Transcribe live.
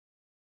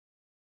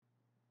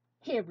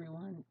Hey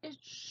everyone, it's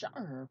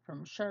Shar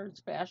from Shar's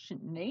Fashion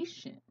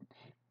Nation.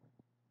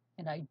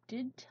 And I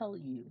did tell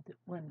you that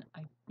when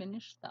I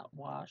finished that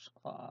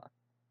washcloth,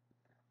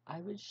 I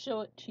would show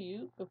it to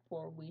you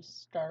before we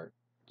start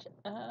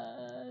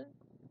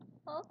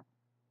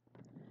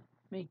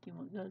making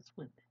what goes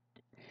with it.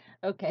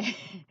 Okay,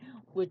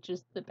 which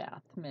is the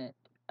bath mitt.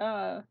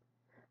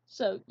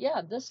 So yeah,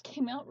 this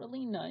came out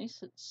really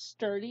nice. It's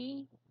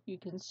sturdy. You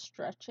can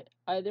stretch it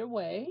either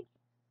way.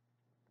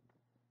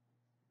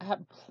 I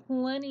have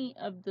plenty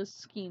of the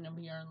skein of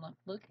yarn left.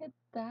 Look at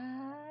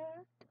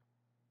that.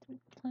 There's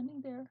plenty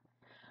there.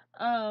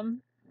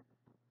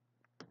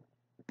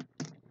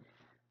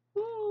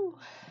 Ooh,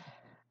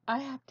 I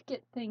have to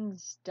get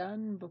things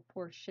done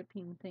before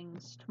shipping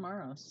things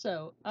tomorrow.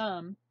 So,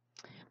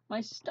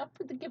 my stuff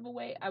for the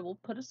giveaway I will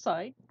put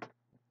aside.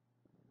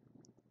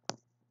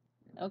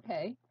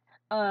 Okay.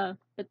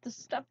 But the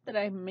stuff that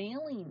I'm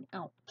mailing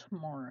out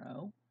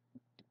tomorrow,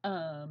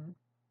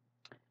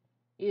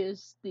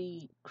 is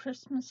the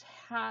Christmas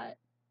hat,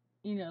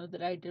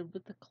 that I did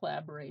with the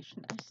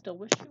collaboration. I still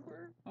wish you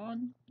were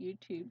on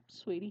YouTube,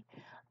 sweetie.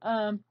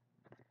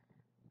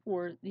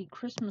 For the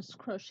Christmas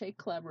crochet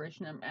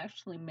collaboration, I'm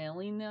actually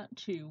mailing that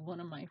to one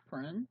of my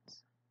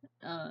friends.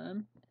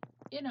 I've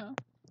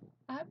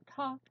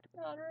talked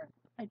about her.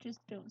 I just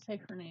don't say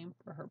her name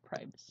for her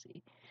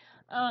privacy.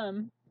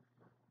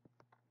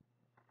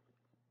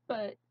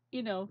 But,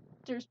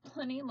 there's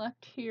plenty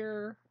left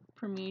here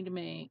for me to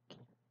make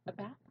a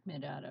bath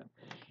mitt out of.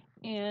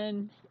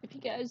 And if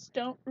you guys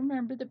don't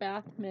remember the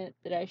bath mitt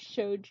that I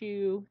showed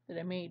you that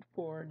I made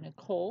for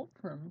Nicole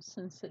from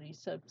Sin City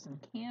Soaps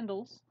and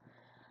Candles,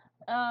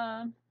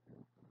 there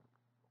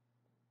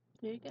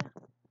you go.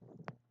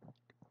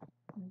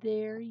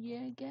 There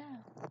you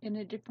go. In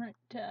a different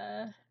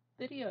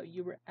video,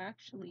 you were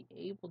actually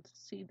able to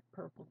see the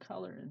purple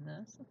color in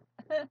this.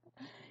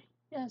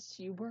 Yes,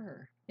 you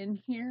were. In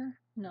here,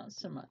 not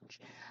so much.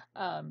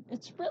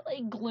 It's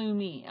really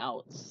gloomy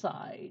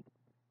outside,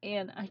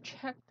 and I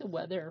checked the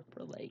weather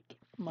for like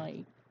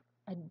my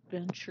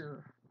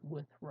adventure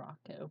with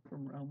Rocco,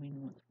 from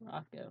roaming with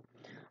Rocco.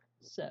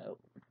 So,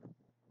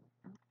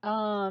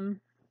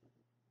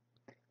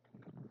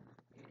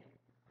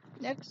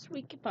 next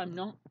week, if I'm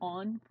not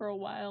on for a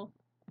while,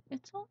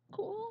 it's all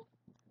cool.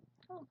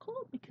 All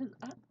cool, because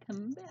I'm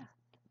coming back.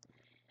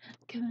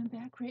 Coming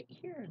back right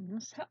here in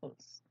this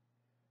house.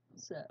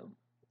 So,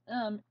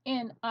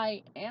 and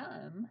I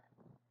am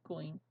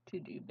going to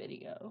do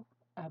video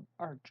of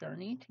our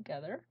journey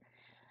together.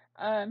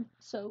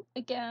 So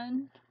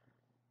again,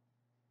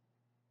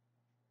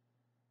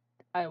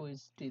 I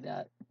always do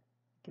that,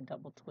 like a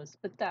double twist,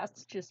 but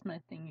that's just my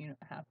thing. You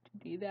don't have to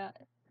do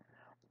that.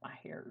 My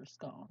hair's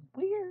gone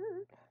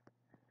weird.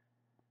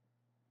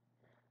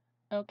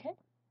 Okay.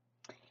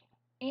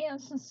 And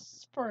since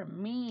it's for a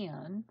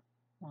man,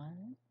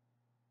 1,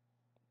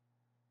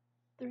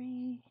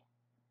 3,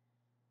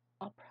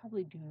 I'll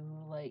probably do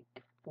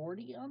like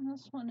 40 on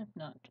this one, if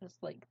not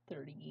just like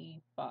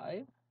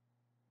 35.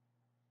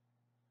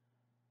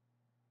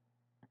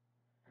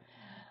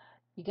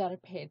 You got to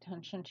pay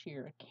attention to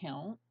your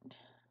account.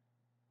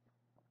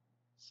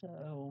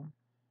 So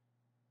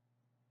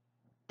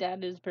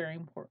that is very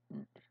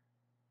important.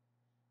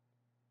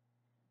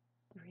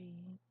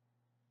 3,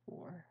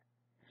 4,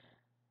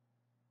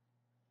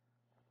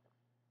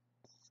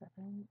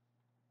 7,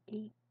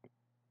 8,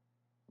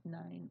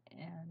 9,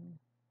 and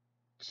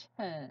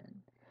 10.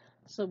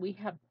 So we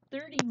have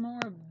 30 more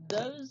of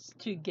those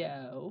to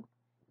go.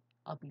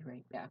 I'll be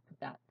right back with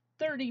that.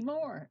 30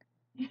 more.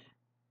 Actually,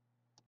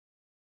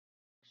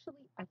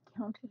 I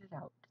counted it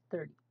out to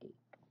 38.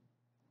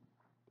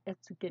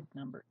 It's a good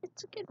number.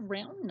 It's a good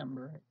round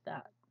number at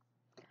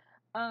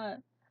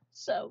that.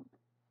 So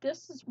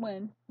this is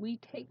when we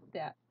take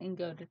that and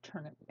go to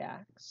turn it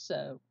back.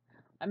 So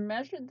I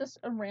measured this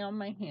around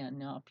my hand.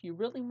 Now, if you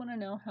really want to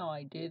know how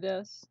I do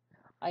this,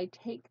 I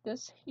take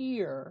this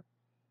here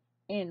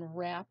and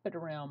wrap it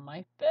around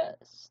my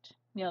fist.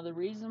 Now, the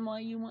reason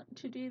why you want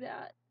to do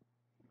that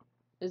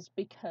is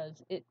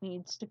because it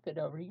needs to fit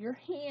over your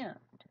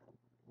hand.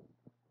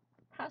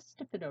 Has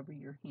to fit over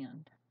your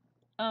hand.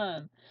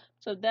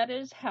 So that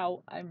is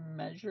how I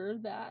measure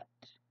that.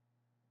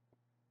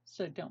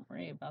 So don't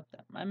worry about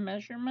that. My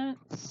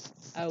measurements,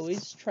 I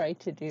always try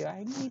to do.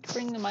 I need to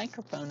bring the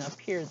microphone up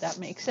here. That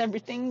makes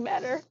everything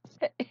better.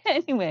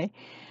 Anyway,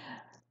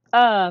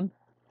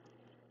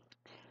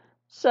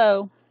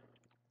 so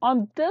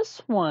on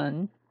this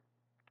one,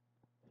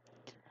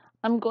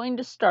 I'm going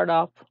to start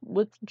off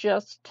with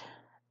just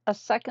a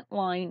second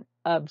line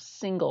of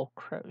single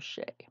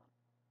crochet.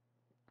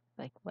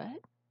 Like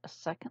what? A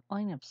second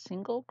line of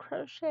single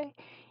crochet?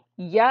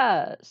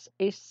 Yes,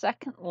 a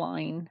second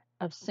line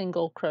of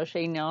single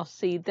crochet. Now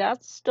see,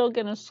 that's still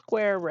going to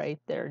square right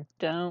there.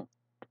 Don't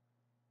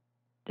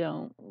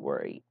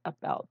worry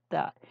about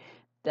that.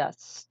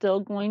 That's still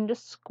going to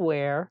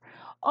square.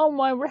 Oh,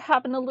 while we're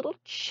having a little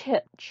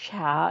chit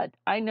chat,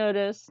 I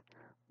noticed,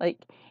 like,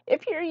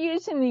 if you're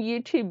using the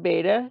YouTube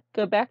beta,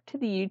 go back to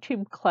the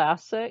YouTube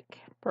Classic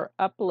for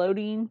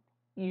uploading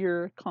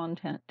your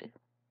content.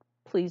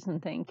 Please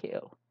and thank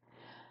you.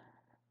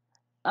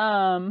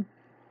 I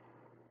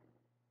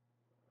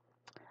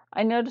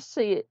noticed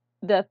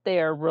that they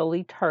are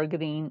really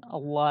targeting a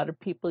lot of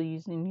people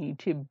using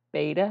YouTube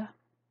beta.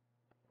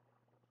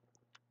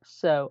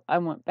 So I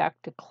went back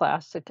to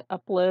classic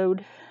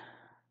upload.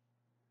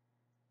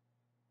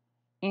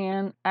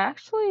 And I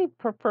actually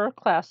prefer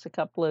classic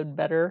upload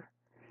better.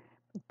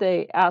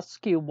 They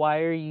ask you,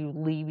 why are you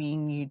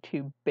leaving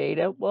YouTube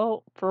beta?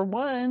 Well, for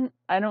one,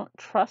 I don't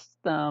trust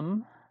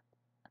them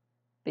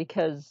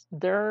because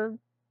they're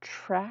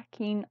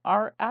tracking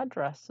our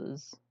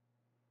addresses.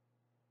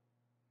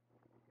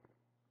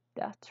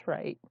 That's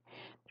right.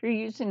 They're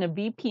using a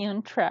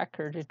VPN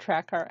tracker to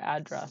track our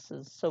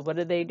addresses. So what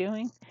are they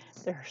doing?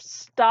 They're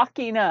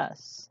stalking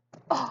us.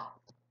 Oh.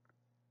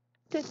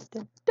 Da,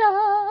 da,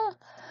 da.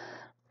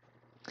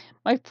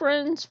 My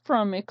friends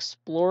from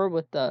Explore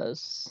With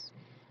Us,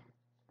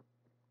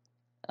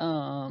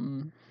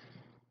 you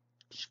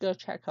should go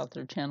check out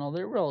their channel.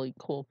 They're really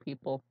cool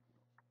people.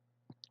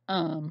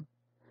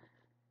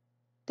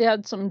 They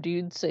had some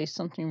dude say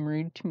something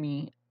rude to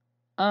me.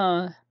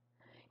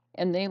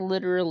 And they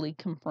literally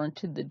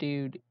confronted the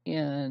dude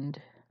and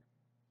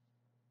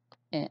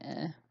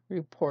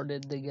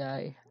reported the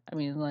guy. I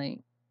mean, like,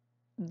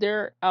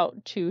 they're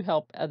out to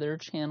help other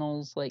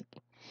channels, like,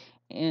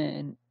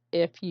 and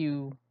if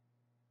you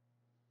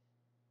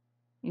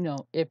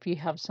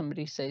have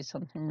somebody say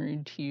something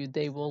rude to you,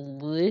 they will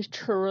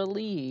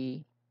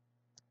literally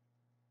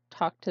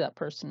talk to that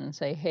person and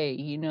say,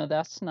 hey,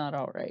 that's not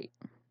all right.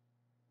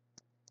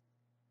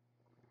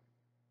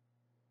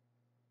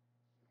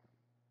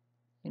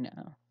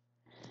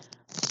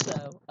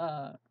 So,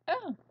 oh,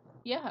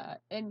 yeah.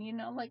 And,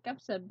 like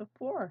I've said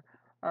before,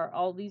 are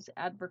all these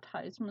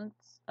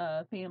advertisements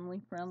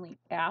family friendly?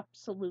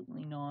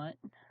 Absolutely not.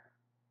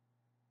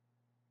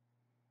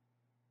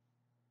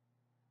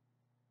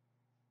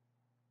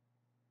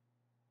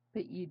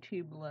 But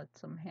YouTube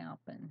lets them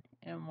happen.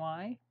 And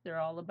why?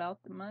 They're all about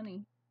the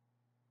money.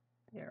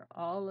 They're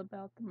all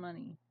about the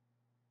money.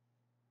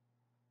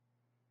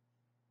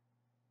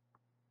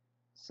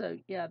 So,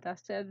 yeah,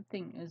 that's the other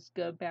thing, is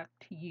go back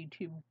to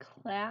YouTube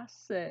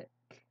Classic.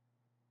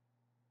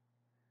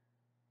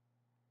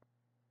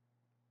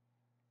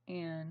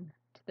 And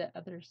to the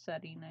other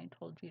setting I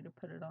told you to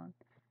put it on.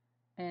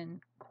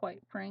 And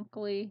quite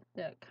frankly,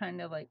 that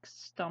kind of like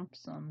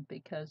stumps them,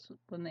 because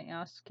when they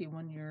ask you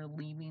when you're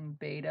leaving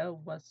beta,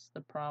 what's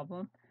the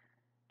problem?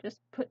 Just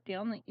put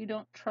down that you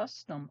don't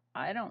trust them.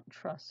 I don't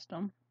trust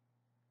them.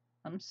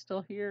 I'm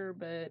still here,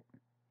 but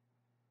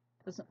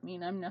doesn't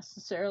mean I'm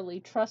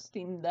necessarily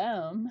trusting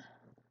them.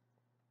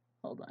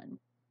 Hold on.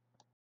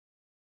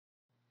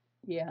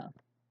 Yeah,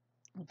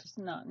 it does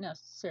not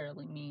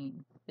necessarily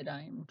mean that I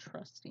am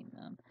trusting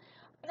them.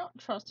 I don't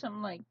trust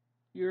them like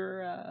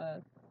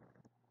you're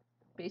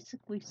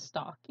basically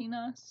stalking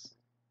us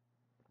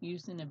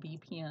using a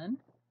VPN.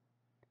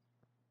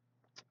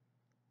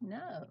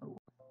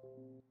 No.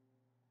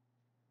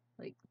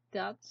 Like,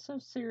 that's so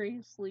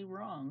seriously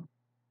wrong.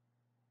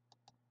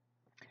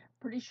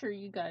 Pretty sure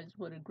you guys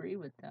would agree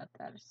with that.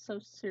 That is so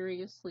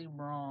seriously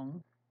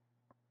wrong.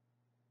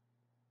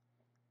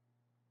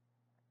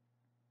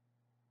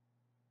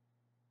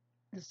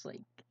 It's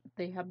like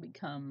they have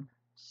become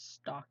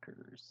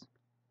stalkers.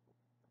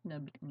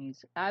 Nobody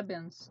needs. I've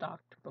been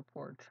stalked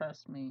before,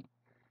 trust me.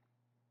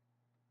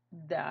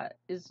 That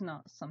is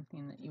not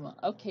something that you want.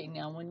 Okay,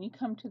 now when you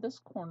come to this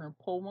corner,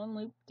 pull one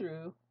loop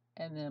through,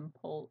 and then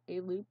pull a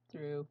loop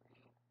through,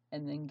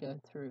 and then go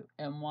through.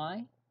 And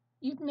why?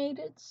 You've made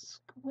it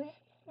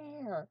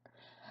square.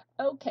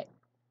 Okay,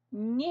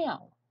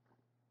 now.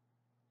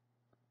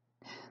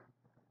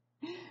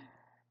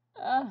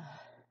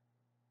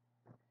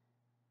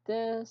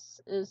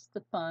 This is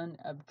the fun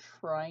of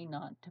try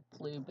not to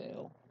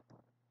flu-boo.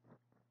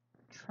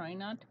 Try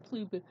not to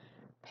flu-boo.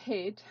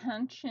 Pay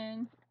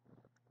attention.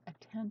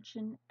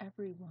 Attention,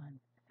 everyone.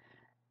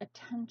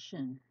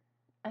 Attention.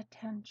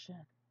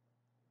 Attention.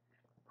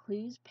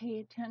 Please pay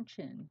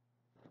attention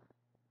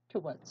to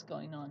what's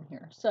going on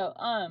here. So,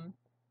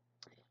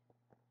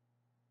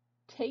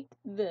 take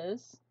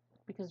this,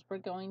 because we're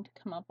going to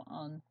come up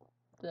on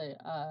the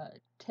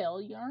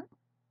tail yarn,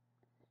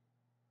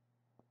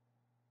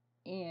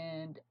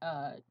 and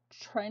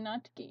try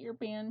not to get your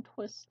band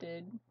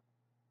twisted.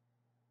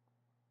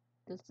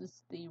 This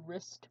is the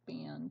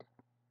wristband.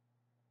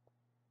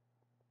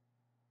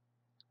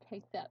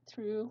 Take that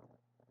through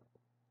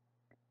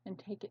and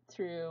take it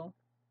through.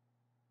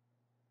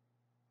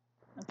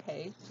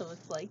 Okay, so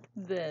it's like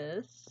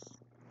this.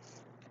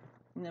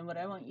 And then what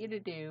I want you to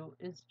do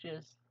is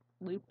just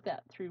loop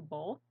that through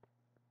both,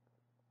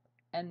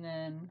 and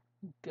then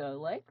go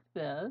like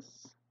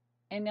this.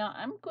 And now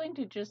I'm going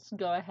to just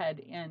go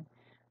ahead and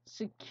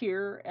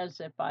secure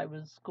as if I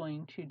was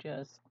going to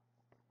just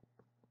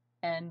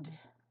end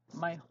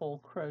my whole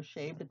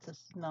crochet, but this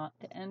is not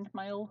to end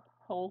my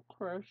whole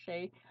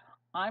crochet.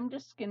 I'm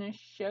just going to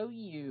show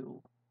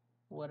you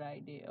what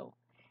I do.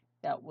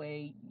 That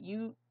way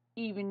you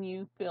even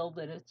you feel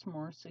that it's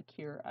more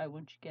secure. I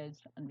want you guys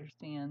to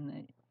understand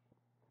that,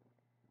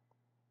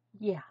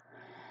 yeah,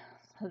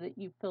 so that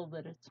you feel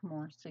that it's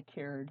more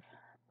secured.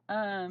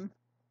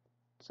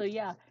 So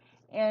yeah,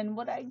 and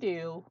what I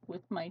do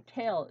with my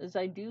tail is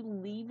I do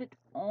leave it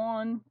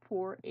on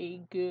for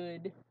a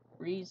good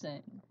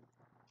reason.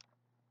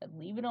 I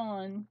leave it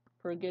on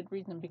for a good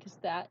reason because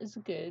that is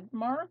a good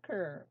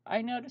marker.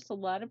 I notice a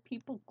lot of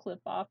people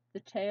clip off the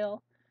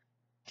tail.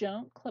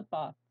 Don't clip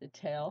off the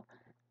tail.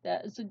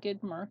 That is a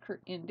good marker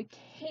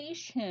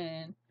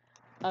indication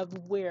of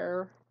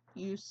where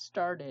you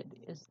started,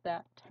 is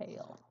that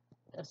tail.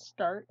 A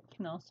start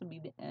can also be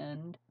the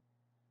end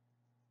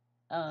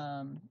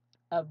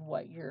of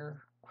what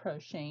you're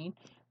crocheting.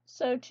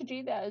 So to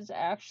do that is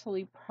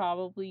actually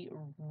probably a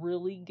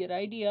really good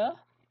idea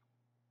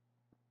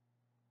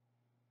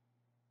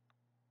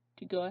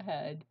to go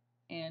ahead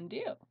and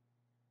do.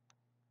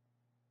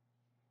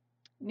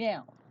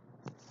 Now,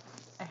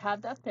 I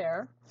have that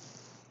there,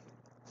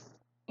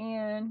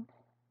 and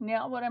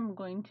now what I'm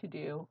going to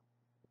do,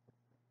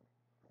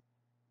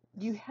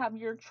 you have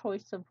your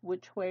choice of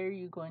which way are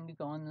you going to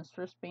go on this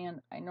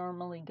wristband. I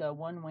normally go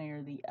one way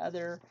or the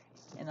other,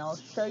 and I'll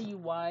show you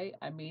why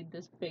I made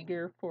this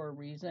bigger for a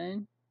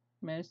reason.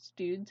 Most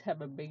dudes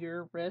have a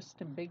bigger wrist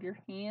and bigger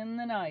hand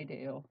than I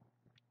do.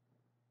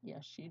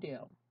 Yes, you do.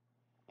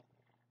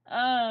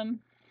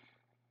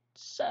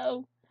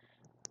 So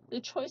the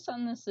choice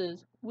on this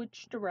is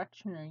which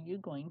direction are you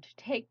going to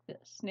take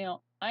this?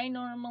 Now, I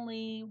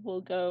normally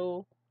will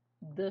go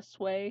this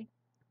way,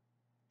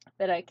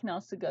 but I can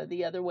also go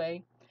the other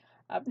way.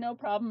 I have no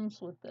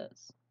problems with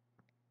this.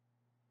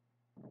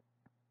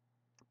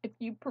 If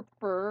you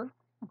prefer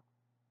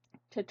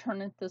to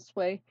turn it this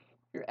way,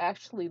 you're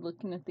actually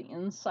looking at the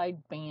inside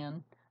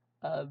band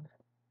of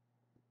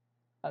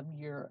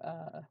your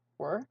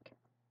work,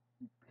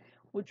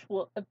 which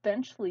will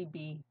eventually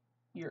be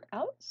your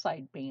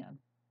outside band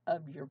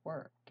of your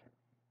work.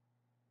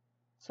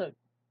 So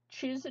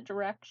choose a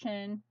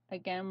direction.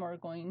 Again, we're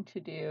going to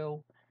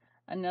do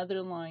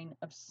another line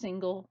of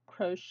single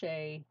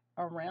crochet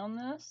around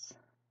this.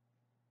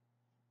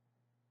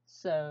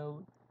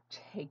 So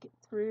take it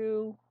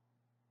through,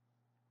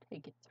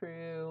 take it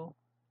through.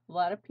 A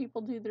lot of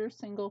people do their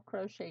single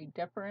crochet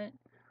different,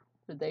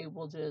 but they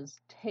will just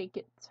take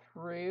it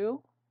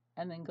through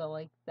and then go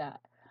like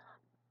that.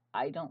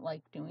 I don't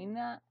like doing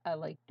that. I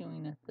like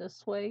doing it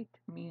this way.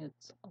 To me,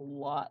 it's a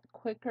lot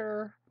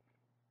quicker.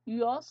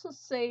 You also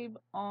save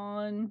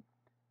on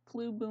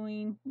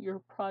flubuing your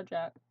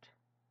project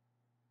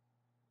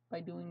by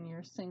doing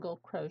your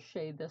single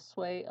crochet this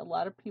way. A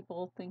lot of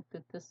people think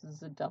that this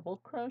is a double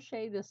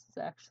crochet. This is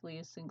actually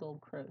a single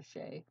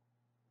crochet.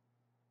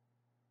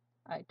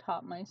 I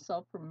taught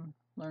myself from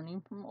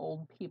learning from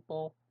old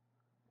people,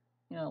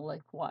 you know,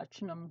 like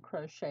watching them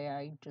crochet.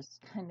 I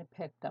just kind of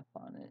picked up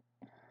on it.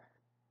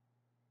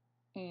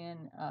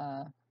 And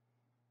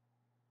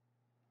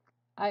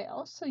I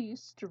also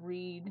used to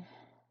read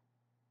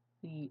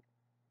the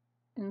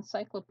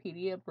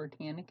Encyclopedia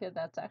Britannica.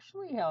 That's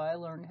actually how I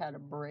learned how to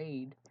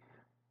braid.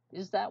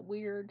 Is that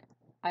weird?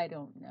 I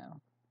don't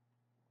know.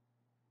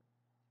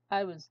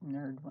 I was a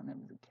nerd when I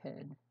was a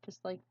kid.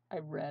 Just like I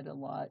read a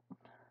lot.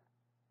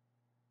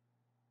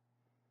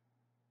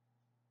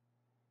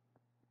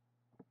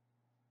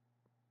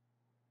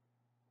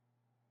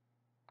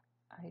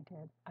 I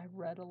did. I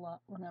read a lot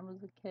when I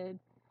was a kid.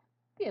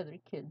 The other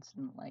kids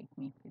didn't like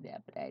me for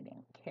that, but I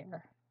didn't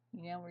care.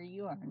 You know where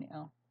you are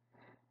now.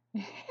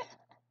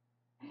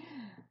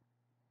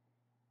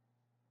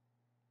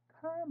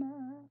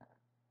 Karma.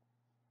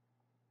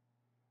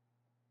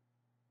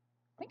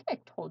 I think I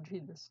told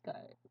you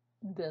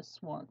this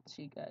once,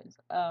 you guys.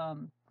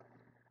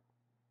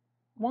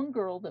 One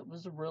girl that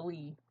was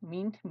really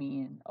mean to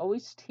me and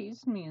always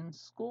teased me in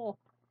school.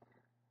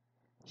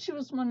 She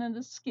was one of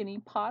the skinny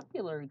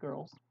popular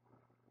girls.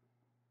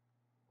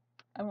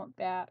 I went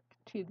back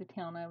to the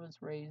town I was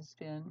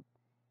raised in,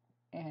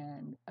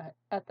 and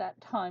at that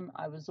time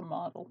I was a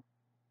model,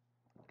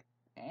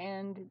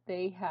 and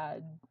they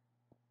had,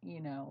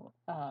 you know,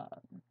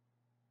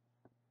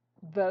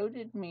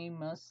 voted me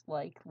most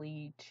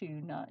likely to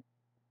not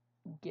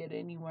get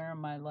anywhere in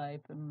my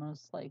life and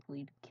most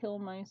likely to kill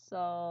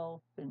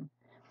myself, and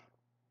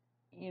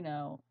you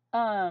know,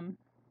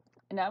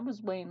 and I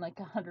was weighing like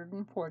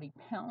 140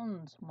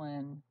 pounds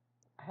when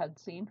I had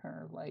seen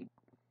her. Like,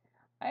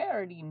 I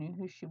already knew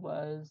who she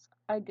was.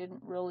 I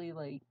didn't really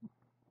like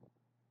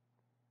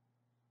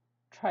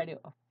try to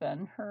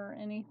offend her or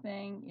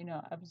anything. You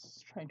know, I was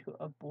just trying to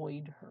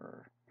avoid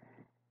her.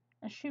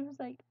 And she was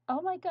like,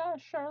 "Oh my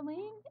gosh,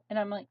 Charlene." And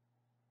I'm like,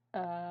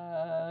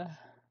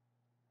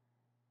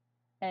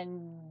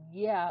 and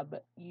yeah,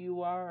 but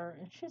you are.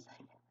 And she's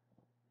like,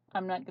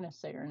 I'm not going to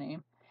say her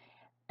name.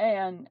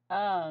 And,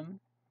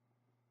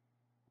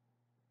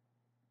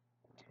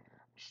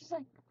 she's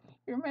like,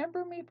 "You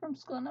remember me from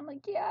school?" And I'm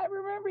like, "Yeah, I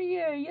remember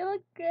you. You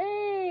look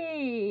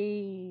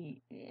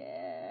great."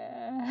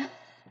 Yeah.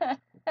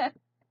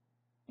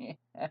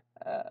 Yeah.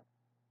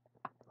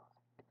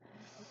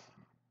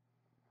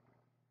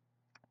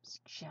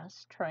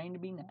 just trying to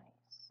be nice.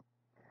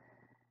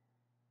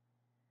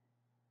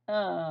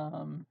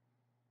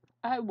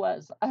 I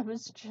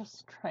was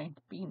just trying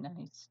to be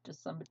nice to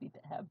somebody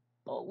that had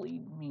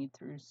bullied me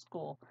through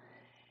school.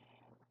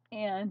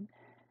 And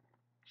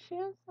she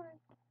was like,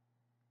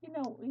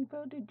 we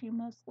voted you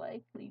most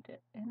likely to.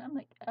 And I'm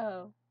like,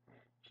 oh.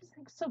 She's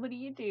like, so what do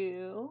you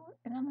do?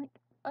 And I'm like,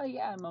 oh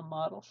yeah, I'm a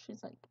model.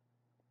 She's like,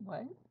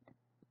 what?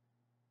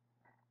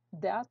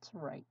 That's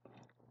right.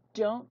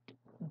 Don't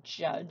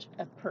judge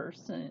a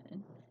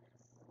person,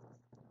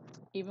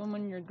 even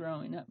when you're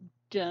growing up.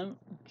 Don't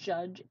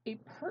judge a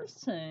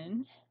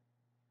person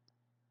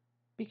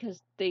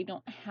because they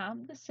don't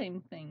have the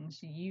same things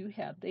you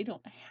have. They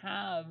don't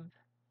have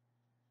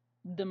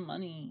the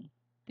money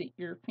that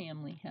your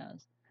family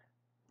has.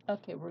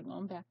 Okay, we're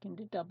going back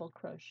into double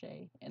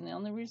crochet. And the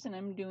only reason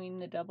I'm doing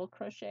the double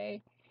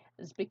crochet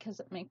is because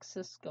it makes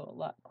this go a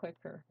lot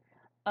quicker.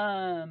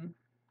 So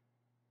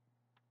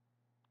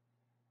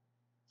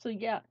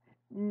yeah,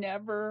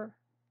 never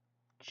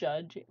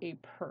judge a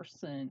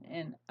person.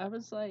 And I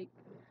was like,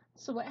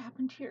 so what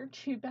happened to your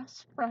two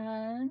best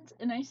friends?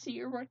 And I see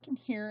you're working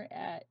here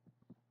at,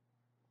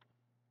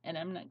 and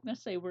I'm not going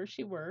to say where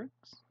she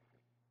works.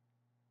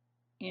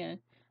 And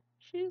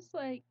she's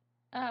like,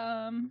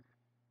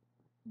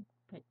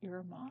 but you're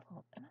a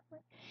model. And I'm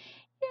like,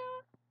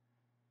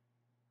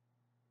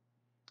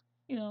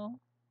 yeah,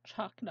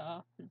 chalk it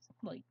off. It's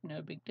like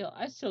no big deal.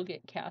 I still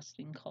get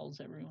casting calls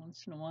every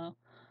once in a while.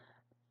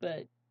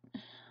 But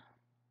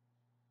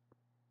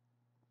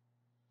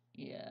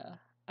yeah,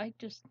 I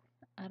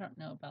don't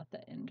know about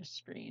that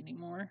industry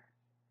anymore.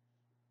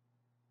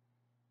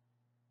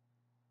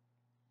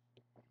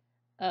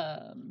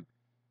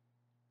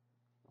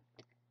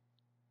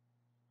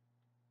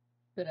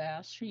 But I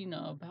asked her,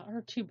 about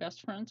her two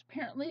best friends.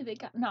 Apparently, they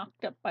got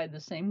knocked up by the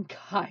same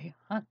guy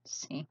on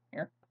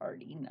senior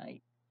party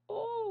night.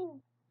 Oh,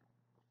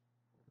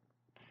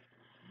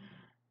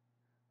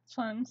 that's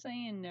what I'm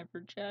saying.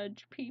 Never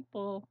judge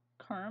people.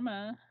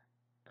 Karma,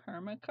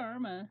 karma,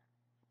 karma.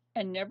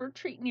 And never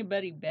treat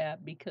anybody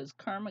bad because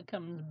karma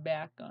comes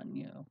back on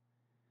you.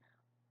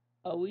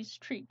 Always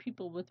treat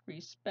people with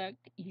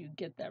respect. You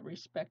get that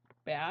respect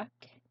back.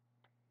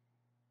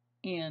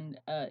 And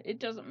it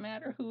doesn't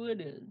matter who it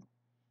is.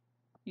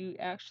 You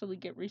actually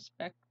get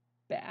respect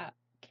back.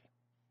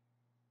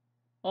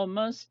 Well,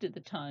 most of the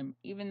time,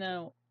 even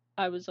though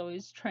I was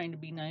always trying to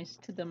be nice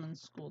to them in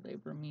school, they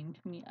were mean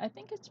to me. I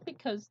think it's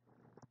because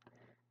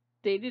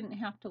they didn't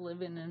have to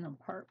live in an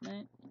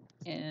apartment,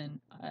 and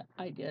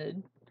I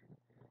did.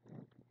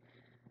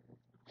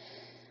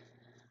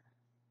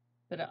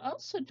 But I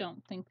also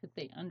don't think that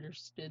they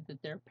understood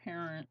that their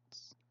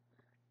parents'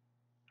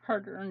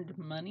 hard-earned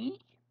money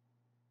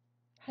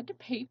had to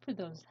pay for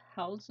those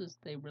houses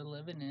they were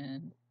living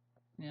in.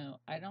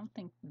 I don't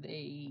think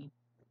they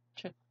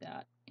took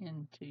that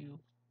into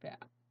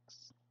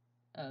facts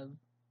of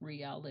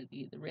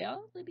reality. The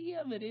reality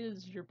of it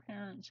is your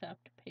parents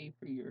have to pay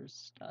for your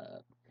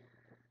stuff.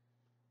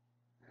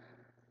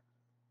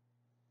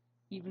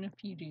 Even if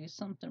you do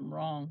something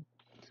wrong.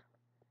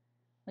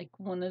 Like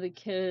one of the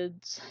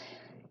kids,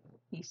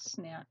 he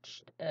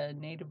snatched a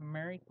Native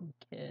American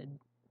kid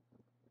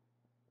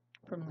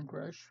from the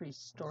grocery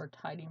store,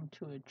 tied him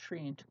to a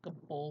tree, and took a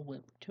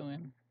bullwhip to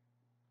him.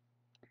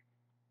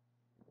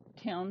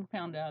 Town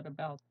found out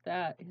about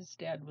that. His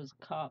dad was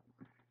a cop.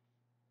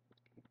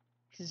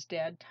 His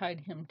dad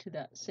tied him to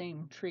that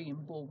same tree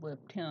and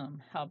bullwhipped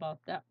him. How about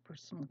that for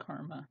some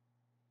karma?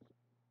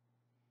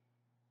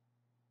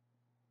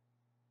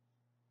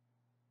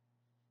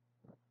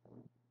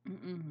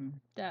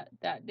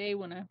 That day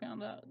when I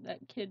found out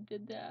that kid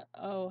did that,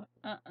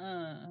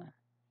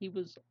 he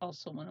was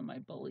also one of my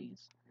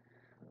bullies.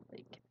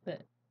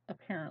 But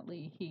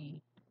apparently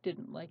he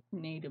didn't like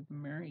Native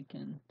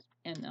Americans,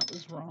 and that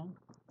was wrong.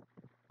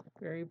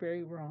 Very,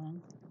 very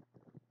wrong.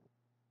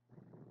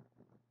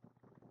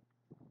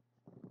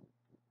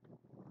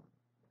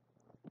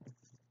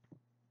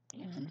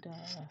 And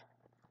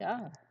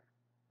yeah,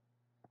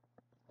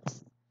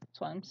 that's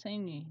why I'm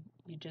saying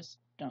you just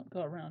don't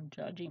go around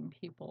judging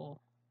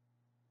people.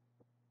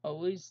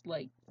 Always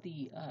like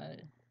the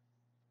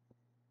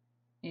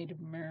Native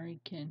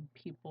American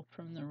people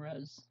from the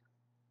res.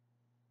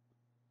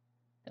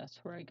 That's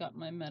where I got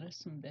my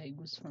medicine bag,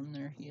 was from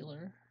their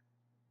healer.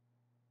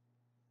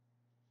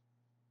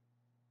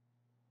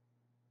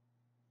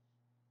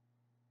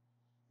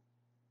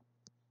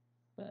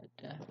 But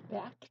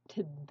back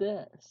to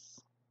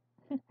this.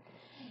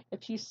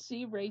 If you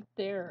see right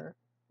there,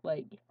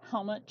 like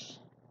how much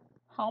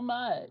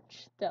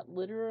that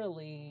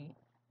literally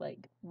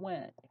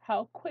went,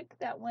 how quick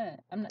that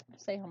went. I'm not going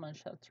to say how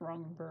much, that's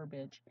wrong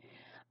verbiage.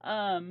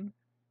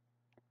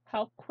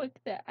 How quick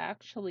that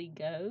actually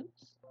goes,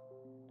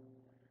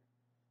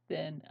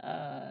 then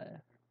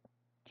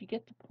you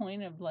get the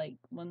point of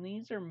when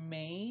these are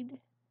made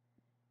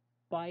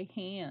by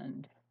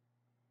hand.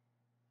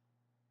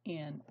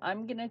 And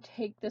I'm going to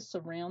take this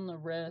around the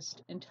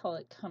wrist until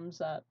it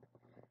comes up,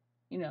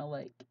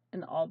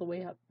 and all the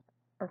way up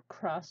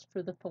across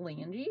for the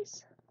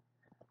phalanges.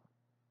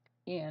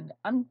 And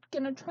I'm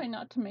gonna try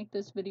not to make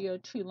this video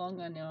too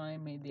long. I know I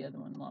made the other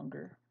one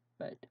longer,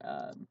 but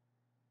I'm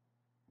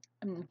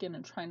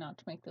gonna try not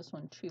to make this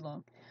one too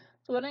long.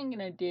 So what I'm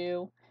gonna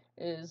do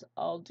is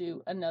I'll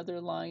do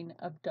another line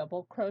of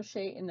double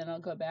crochet, and then I'll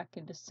go back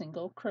into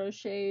single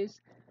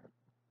crochets,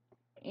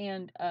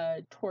 and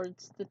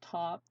towards the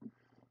top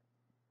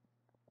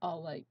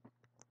I'll like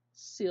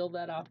seal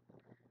that off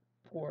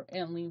for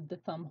and leave the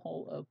thumb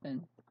hole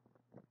open,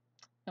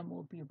 and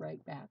we'll be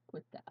right back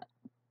with that.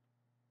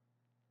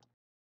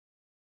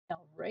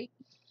 Now right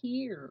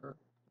here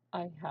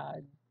I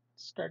had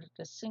started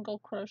a single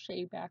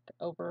crochet back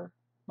over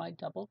my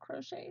double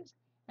crochets,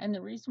 and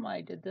the reason why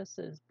I did this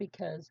is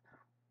because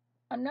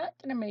I'm not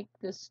going to make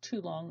this too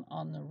long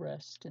on the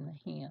wrist and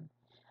the hand.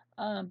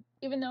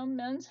 Even though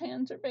men's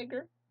hands are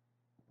bigger,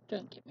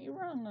 don't get me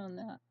wrong on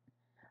that.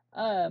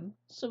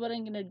 So what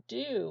I'm going to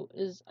do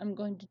is I'm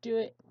going to do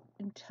it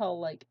until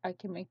like I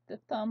can make the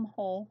thumb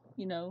hole,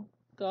 you know,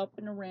 go up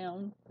and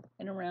around,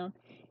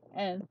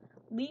 and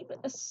leave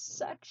a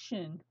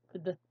section for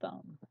the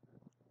thumb.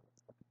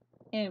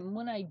 And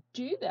when I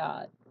do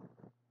that,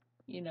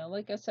 you know,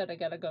 like I said, I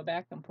got to go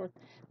back and forth.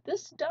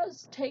 This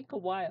does take a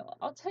while,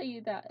 I'll tell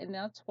you that, and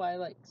that's why I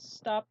like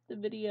stop the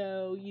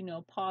video, you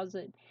know, pause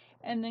it,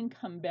 and then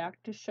come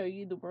back to show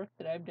you the work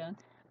that I've done.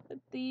 But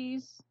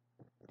these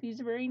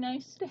are very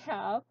nice to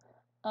have,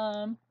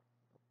 and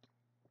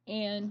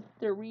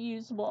they're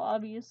reusable,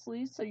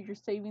 obviously, so you're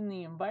saving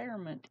the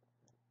environment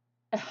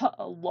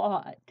a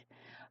lot.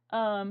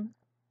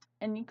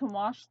 And you can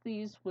wash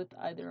these with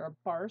either a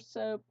bar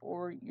soap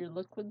or your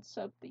liquid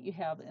soap that you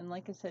have. And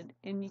like I said,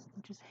 and you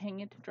can just hang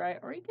it to dry,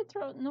 or you could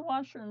throw it in the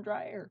washer and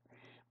dryer.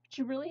 But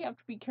you really have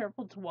to be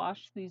careful to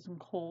wash these in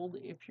cold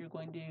if you're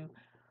going to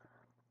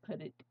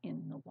put it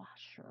in the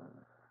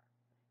washer.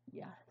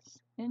 Yes,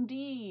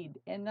 indeed.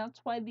 And that's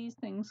why these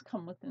things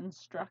come with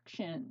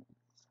instructions.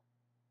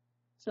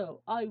 So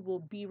I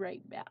will be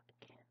right back.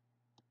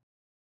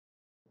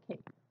 Okay,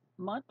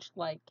 much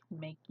like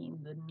making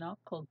the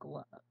knuckle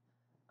glove,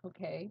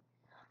 okay,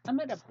 I'm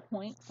at a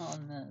point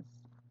on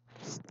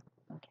this,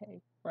 okay,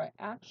 where I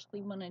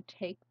actually want to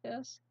take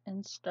this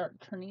and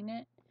start turning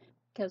it,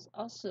 because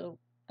also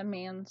a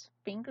man's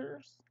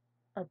fingers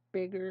are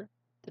bigger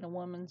than a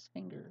woman's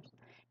fingers.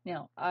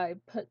 Now, I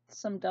put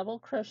some double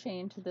crochet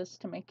into this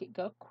to make it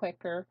go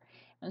quicker,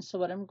 and so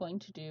what I'm going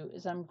to do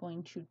is I'm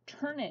going to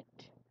turn it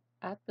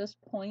at this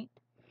point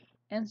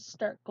and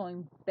start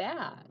going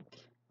back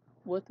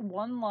with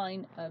one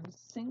line of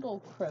single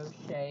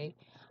crochet.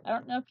 I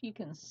don't know if you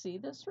can see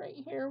this right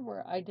here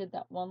where I did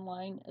that one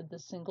line of the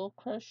single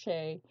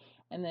crochet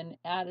and then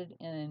added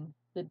in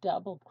the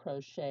double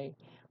crochet,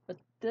 but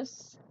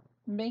this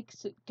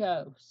makes it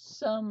go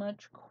so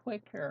much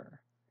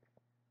quicker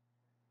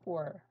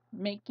for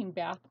making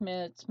bath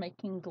mitts,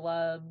 making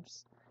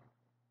gloves.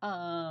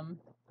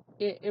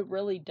 It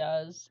really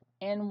does.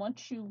 And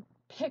once you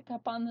pick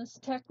up on this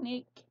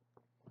technique,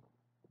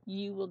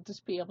 you will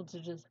just be able to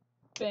just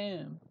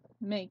boom,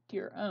 make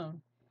your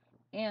own.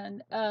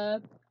 And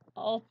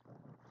I'll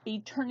be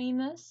turning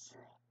this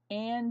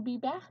and be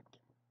back.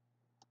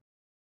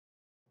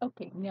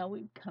 Okay, now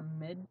we've come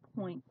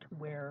midpoint to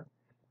where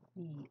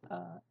the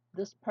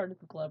this part of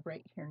the glove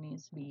right here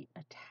needs to be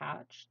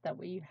attached. That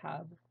way you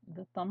have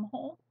the thumb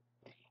hole,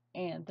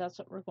 and that's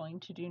what we're going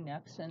to do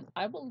next. And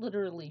I will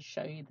literally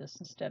show you this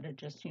instead of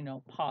just, you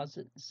know, pause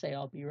it and say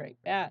I'll be right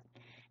back.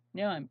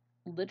 No, I'm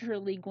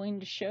literally going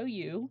to show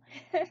you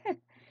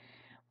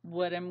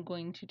what I'm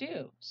going to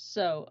do.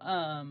 So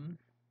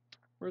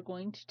we're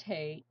going to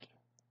take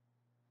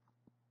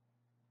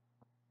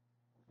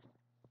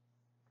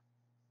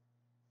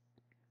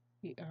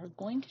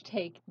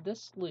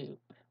this loop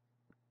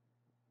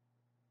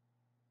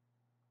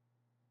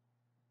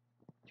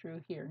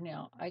through here.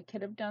 Now, I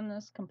could have done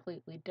this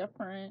completely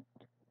different,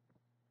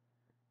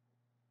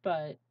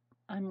 but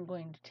I'm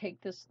going to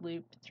take this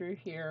loop through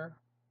here.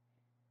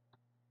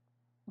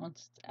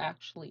 Once it's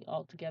actually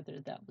all together,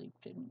 that loop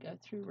didn't go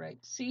through right.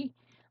 See,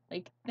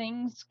 like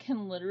things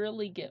can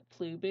literally get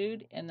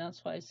flu-booed, and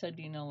that's why I said,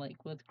 you know,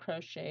 like with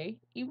crochet,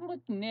 even with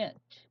knit,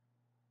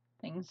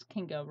 things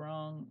can go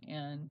wrong,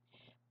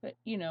 but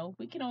you know,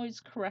 we can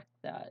always correct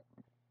that.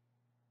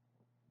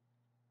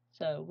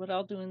 So what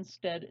I'll do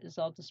instead is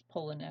I'll just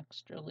pull an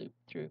extra loop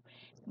through.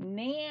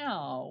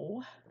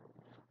 Now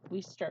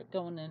we start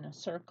going in a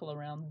circle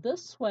around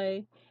this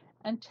way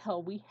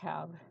until we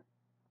have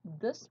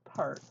this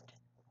part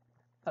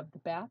of the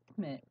bath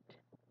mitt.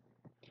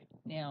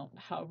 Now,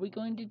 how are we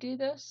going to do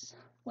this?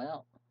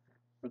 Well,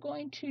 we're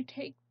going to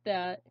take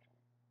that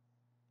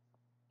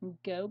and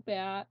go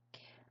back.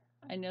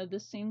 I know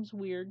this seems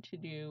weird to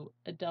do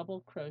a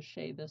double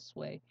crochet this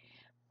way,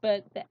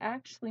 but that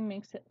actually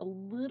makes it a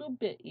little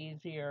bit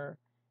easier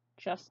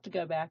just to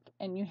go back,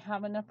 and you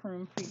have enough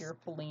room for your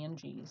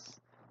phalanges,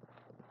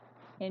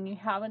 and you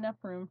have enough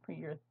room for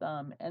your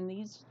thumb, and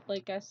these,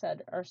 like I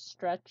said, are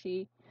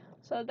stretchy,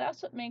 so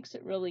that's what makes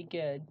it really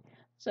good.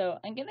 So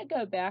I'm going to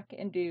go back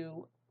and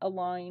do a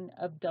line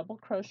of double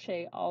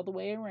crochet all the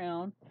way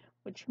around,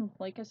 which,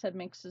 like I said,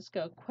 makes this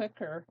go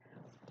quicker.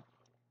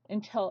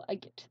 until I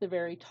get to the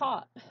very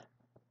top.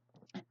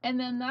 And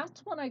then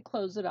that's when I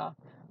close it off.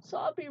 So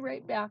I'll be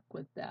right back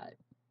with that.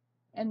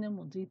 And then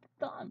we'll do the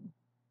thumb.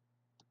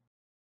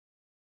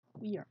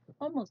 We are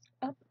almost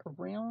up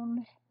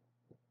around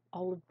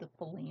all of the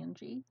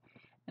phalange.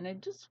 And I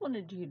just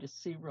wanted you to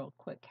see real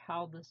quick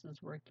how this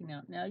is working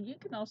out. Now you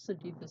can also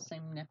do the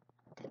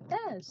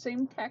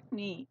same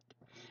technique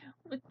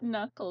with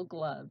knuckle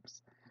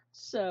gloves.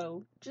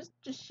 So just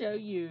to show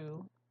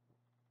you,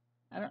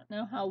 I don't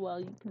know how well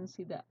you can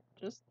see that,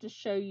 just to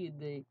show you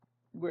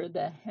where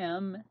the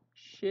hem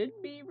should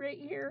be right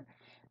here.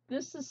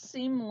 This is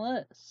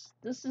seamless.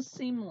 This is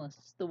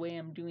seamless the way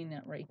I'm doing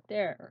that right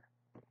there.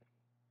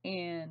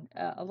 And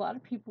a lot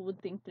of people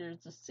would think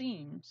there's a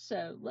seam.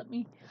 So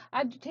I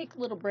had to take a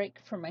little break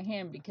from my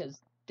hand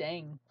because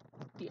dang,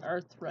 the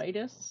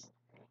arthritis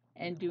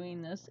and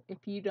doing this, if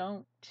you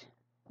don't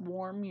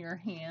warm your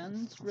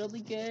hands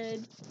really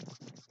good,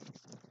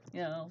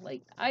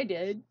 like I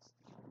did,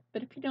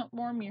 but if you don't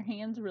warm your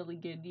hands really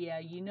good, yeah,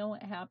 you know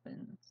what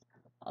happens.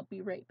 I'll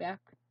be right back,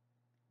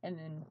 and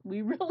then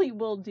we really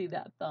will do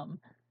that thumb.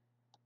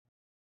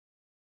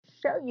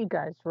 Show you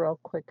guys real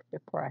quick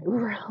before I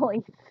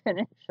really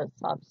finish this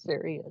off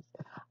serious.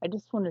 I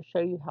just want to show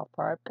you how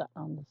far I've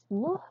gotten on this.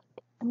 Look,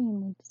 I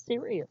mean, like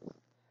serious.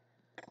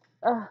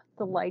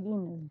 The lighting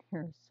in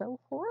here is so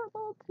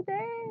horrible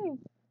today.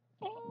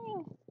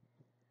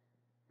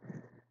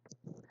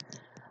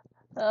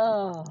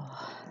 Oh,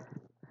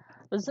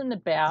 I was in the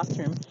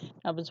bathroom.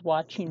 I was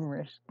watching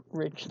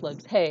Rich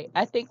Lugs. Hey,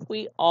 I think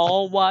we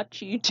all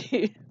watch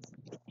YouTube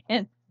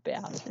in the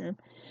bathroom.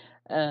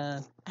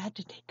 I had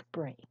to take a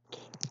break.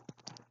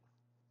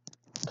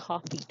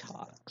 Coffee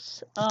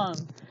talks.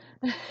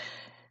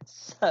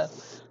 So,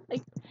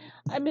 like,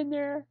 I'm in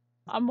there.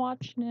 I'm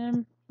watching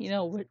him.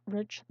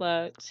 Rich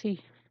Lux.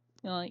 He,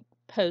 like,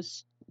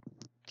 posts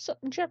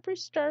something. Jeffree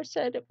Star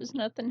said it was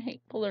nothing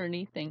hateful or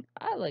anything.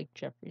 I like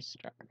Jeffree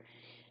Star.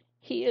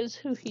 He is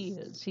who he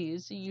is. He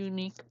is a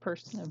unique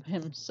person of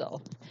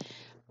himself.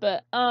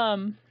 But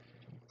I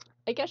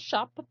guess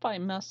Shopify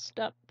messed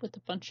up with a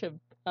bunch of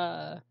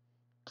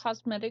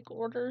cosmetic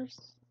orders.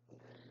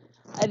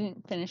 I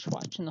didn't finish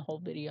watching the whole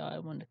video. I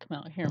wanted to come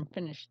out here and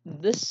finish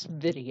this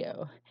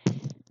video.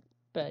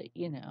 But,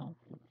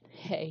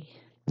 hey,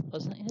 it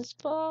wasn't his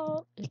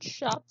fault. It's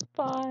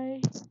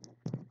Shopify.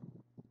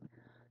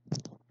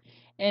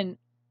 And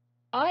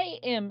I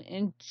am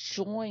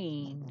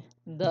enjoying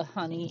the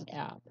Honey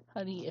app.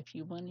 Honey, if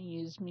you want to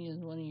use me as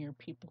one of your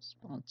people,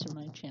 sponsor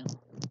my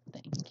channel.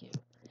 Thank you.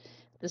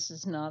 This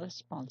is not a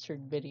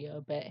sponsored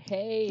video, but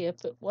hey,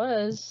 if it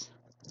was,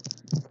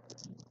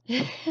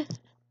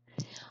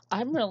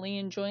 I'm really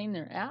enjoying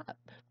their app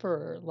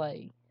for,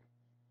 like,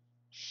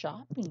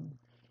 shopping.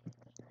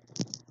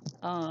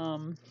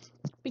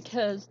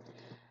 Because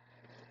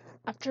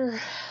after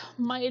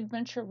my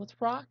adventure with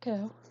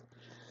Rocco,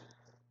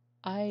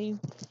 I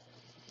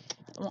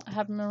won't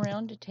have him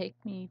around to take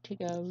me to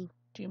go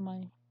do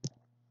my,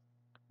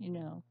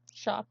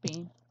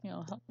 shopping,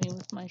 help me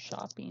with my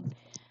shopping.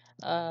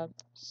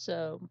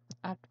 So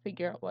I have to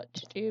figure out what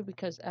to do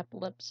because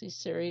epilepsy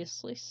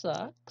seriously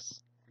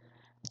sucks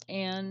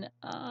and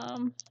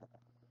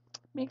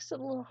makes it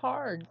a little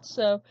hard.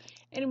 So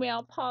anyway,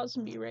 I'll pause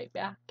and be right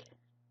back.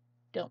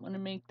 Don't want to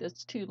make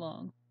this too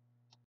long.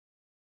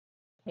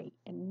 Okay,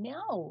 and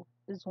now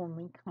is when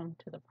we come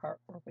to the part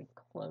where we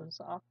close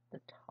off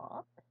the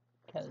top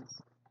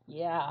because,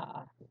 yeah,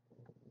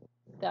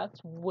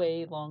 that's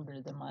way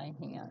longer than my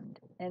hand,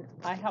 and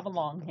I have a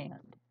long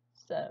hand.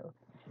 So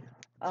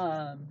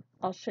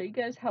I'll show you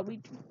guys how we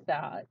do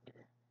that.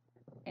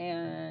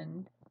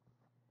 And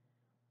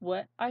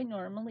what I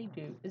normally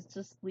do is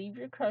just leave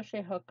your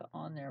crochet hook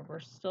on there. We're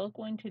still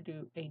going to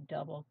do a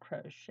double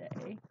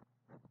crochet,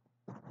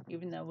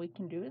 even though we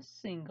can do a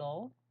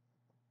single.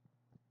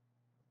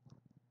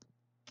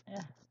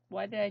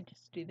 Why did I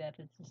just do that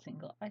as a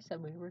single? I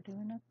said we were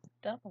doing a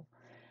double.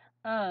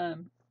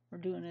 We're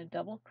doing a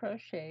double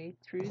crochet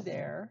through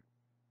there.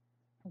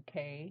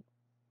 Okay.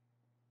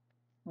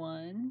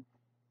 1,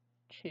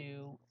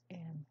 2,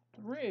 and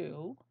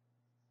through.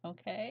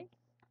 Okay.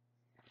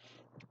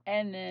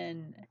 And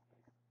then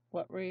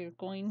what we're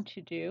going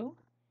to do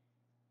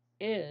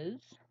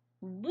is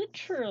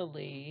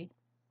literally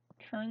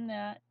turn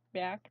that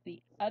back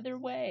the other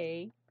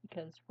way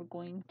because we're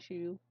going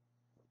to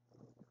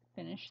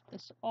finish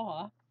this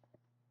off.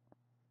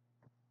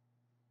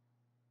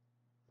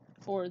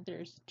 Or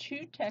there's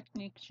 2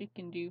 techniques you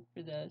can do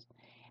for this.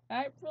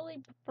 I really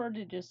prefer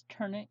to just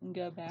turn it and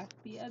go back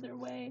the other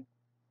way.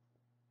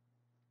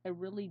 I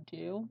really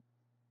do.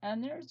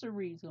 And there's a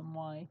reason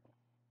why.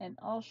 And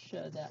I'll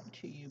show that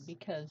to you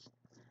because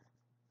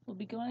we'll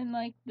be going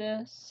like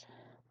this.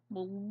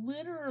 We'll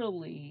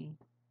literally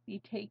be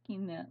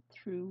taking that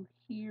through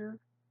here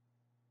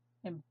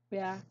and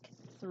back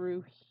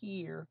through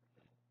here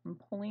and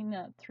pulling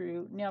that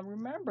through. Now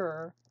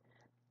remember,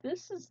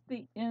 this is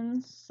the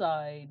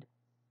inside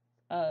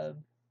of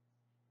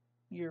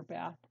your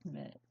bath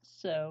mitt.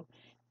 So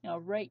now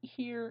right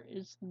here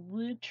is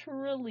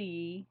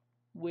literally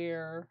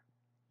where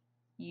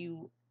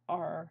you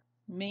are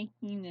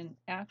making an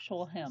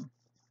actual hem.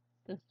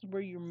 This is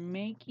where you're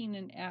making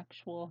an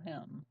actual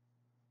hem.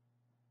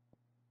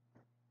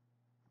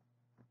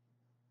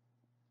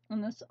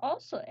 And this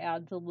also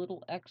adds a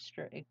little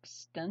extra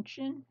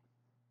extension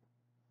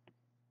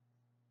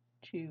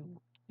to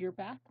your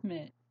bath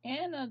mitt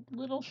and a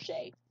little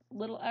shape,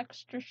 little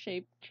extra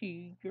shape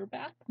to your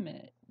bath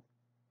mitt.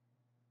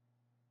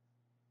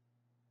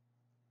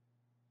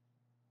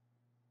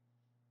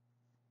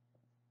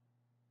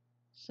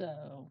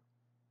 So,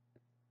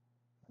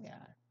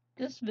 yeah,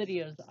 this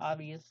video is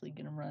obviously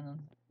going to run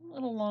a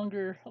little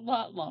longer, a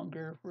lot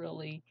longer,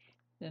 really,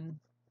 than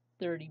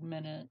 30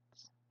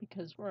 minutes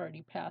because we're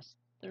already past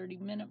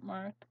 30-minute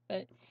mark.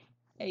 But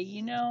hey,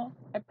 you know,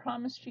 I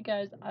promised you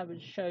guys I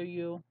would show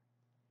you,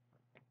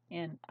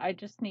 and I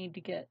just need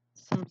to get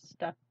some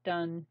stuff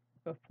done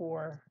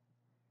before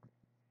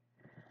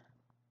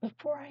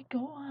I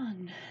go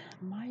on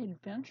my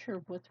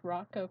adventure with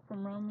Rocco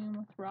from Roaming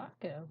with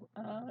Rocco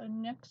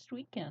next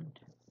weekend.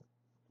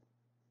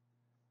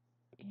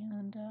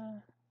 And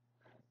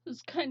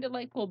it's kind of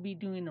like we'll be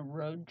doing a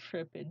road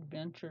trip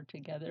adventure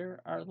together,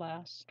 our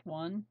last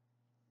one.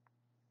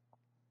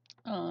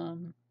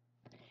 And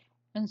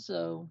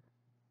so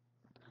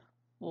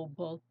we'll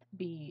both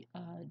be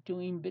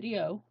doing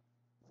video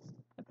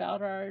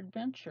about our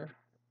adventure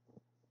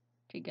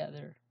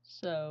together.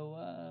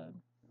 So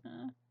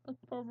look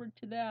forward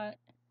to that.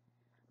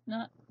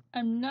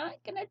 I'm not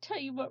going to tell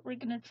you what we're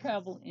going to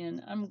travel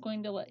in. I'm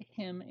going to let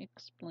him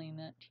explain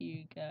that to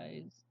you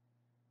guys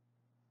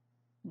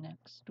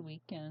next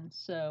weekend.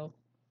 So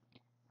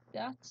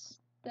that's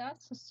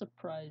a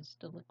surprise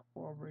to look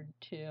forward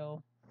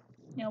to.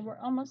 Now we're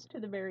almost to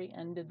the very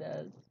end of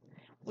this,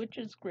 which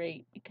is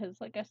great because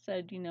like I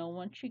said, you know,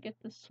 once you get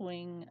the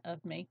swing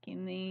of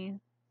making these,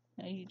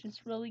 you know, you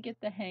just really get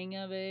the hang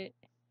of it.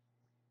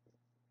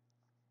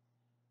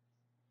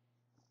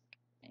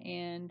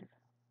 And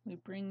we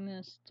bring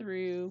this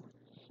through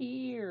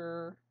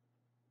here,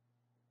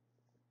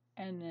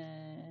 and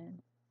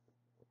then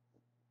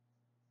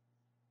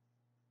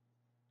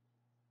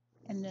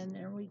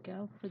there we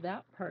go for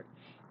that part.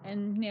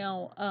 And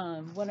now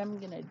what I'm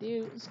gonna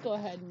do is go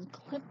ahead and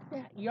clip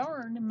that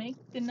yarn and make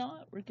the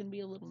knot. We're gonna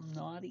be a little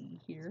naughty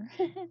here.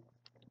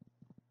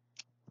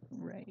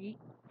 Right,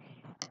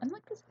 and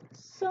look, there's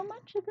so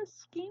much of the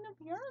skein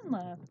of yarn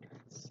left,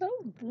 so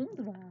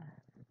blah.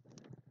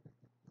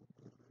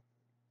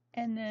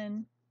 And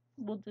then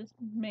we'll just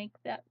make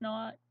that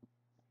knot.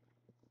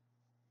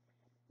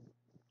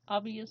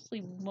 Obviously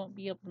we won't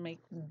be able to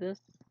make this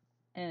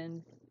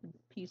end, the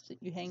piece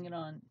that you hang it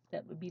on,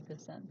 that would be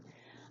this end,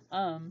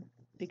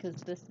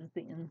 because this is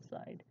the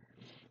inside.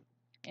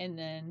 And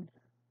then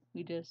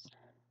we just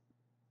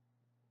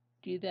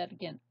do that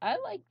again. I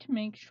like to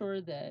make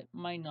sure that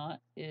my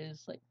knot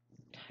is like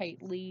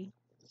tightly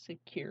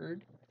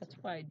secured. That's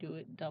why I do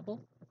it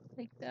double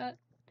like that.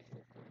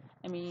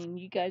 I mean,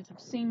 you guys have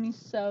seen me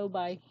sew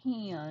by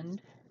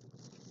hand,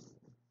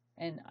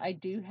 and I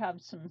do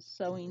have some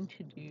sewing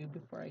to do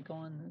before I go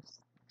on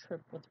this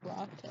trip with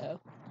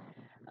Rocco.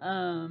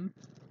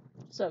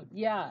 So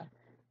yeah,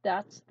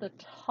 that's the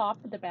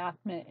top of the bath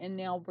mitt, and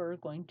now we're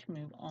going to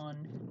move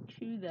on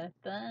to the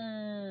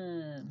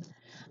thumb.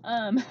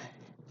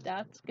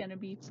 That's gonna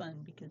be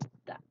fun because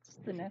that's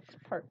the next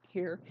part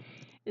here,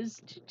 is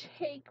to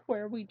take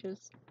where we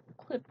just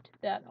clipped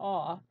that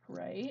off,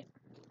 right?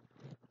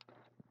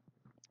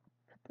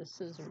 Put the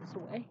scissors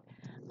away.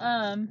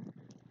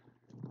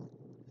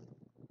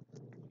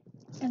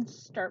 And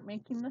start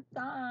making the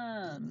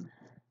thumb.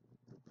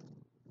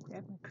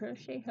 Grab my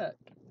crochet hook.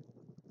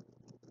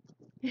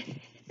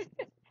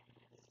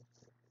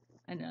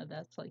 I know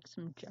that's like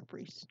some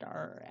Jeffree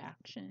Star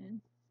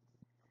action.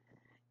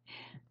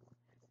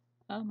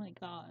 Oh my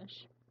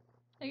gosh.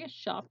 I guess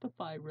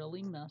Shopify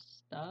really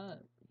messed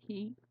up.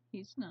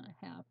 He's not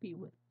happy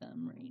with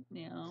them right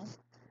now.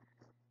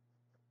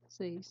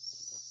 They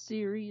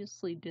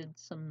seriously did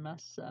some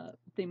mess up.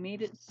 They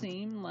made it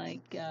seem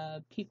like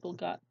people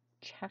got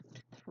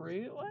checked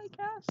through, I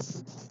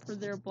guess, for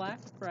their Black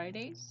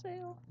Friday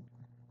sale.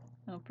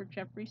 No, for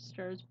Jeffree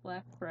Star's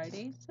Black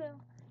Friday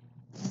sale.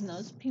 And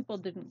those people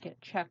didn't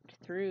get checked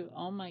through.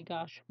 Oh my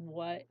gosh,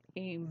 what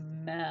a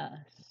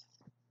mess.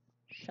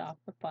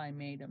 Shopify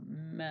made a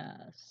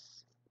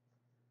mess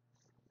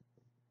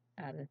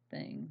out of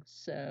things.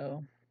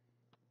 So,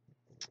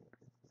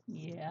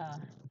 yeah,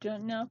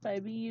 don't know if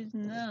I'd be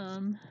using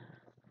them.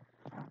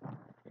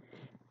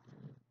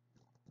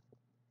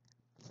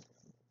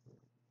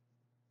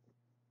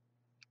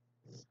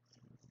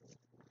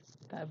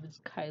 If I was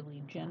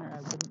Kylie Jenner,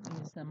 I wouldn't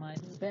use them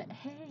either. But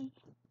hey,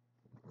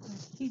 I'm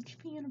a huge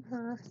fan of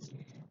her.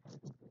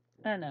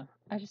 I don't know.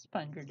 I just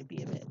find her to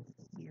be a bit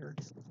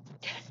weird.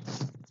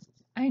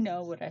 I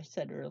know what I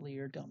said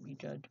earlier. Don't be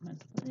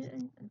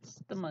judgmental.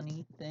 It's the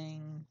money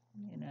thing,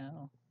 you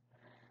know.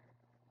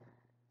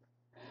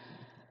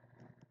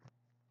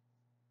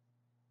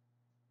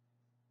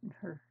 And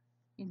her,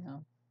 you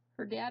know,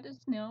 her dad is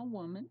now a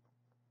woman.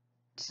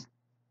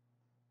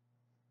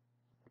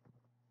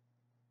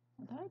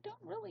 I don't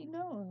really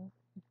know.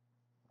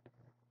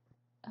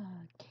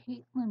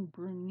 Caitlin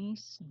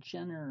Bernice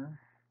Jenner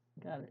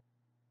got it,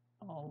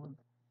 all of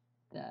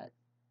that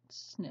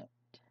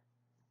snipped.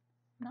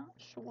 Not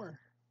sure.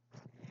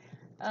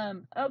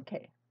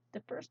 Okay,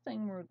 the first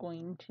thing we're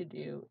going to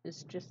do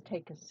is just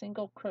take a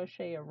single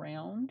crochet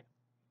around,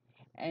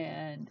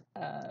 and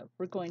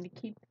we're going to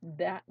keep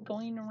that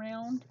going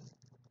around,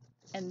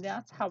 and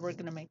that's how we're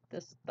going to make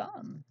this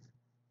thumb.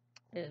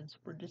 Is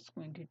we're just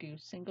going to do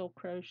single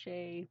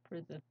crochet for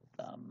the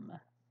thumb.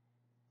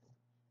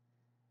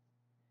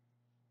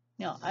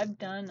 Now I've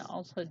done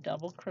also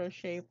double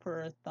crochet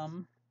for a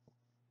thumb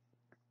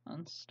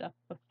on stuff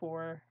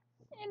before,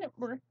 and it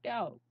worked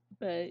out,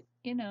 but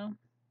you know,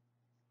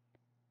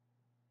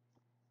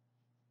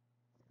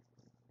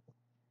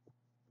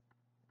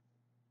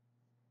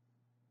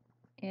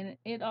 and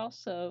it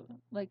also,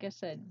 like I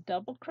said,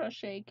 double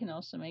crochet can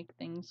also make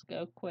things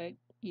go quick.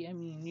 I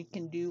mean, you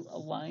can do a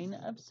line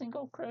of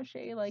single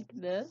crochet like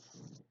this,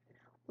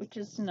 which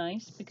is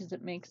nice because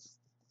it makes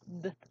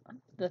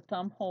the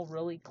thumb hole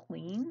really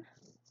clean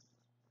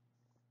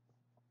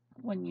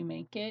when you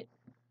make it,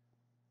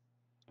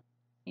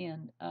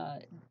 and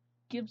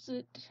gives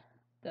it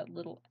that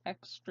little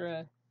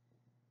extra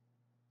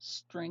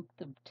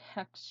strength of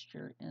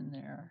texture in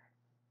there.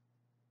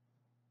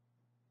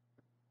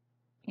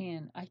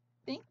 And I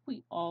think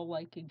we all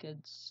like a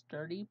good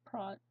sturdy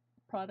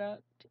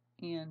product,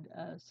 and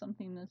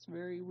something that's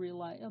very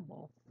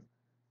reliable.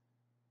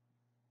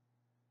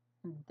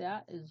 And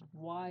that is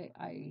why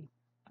I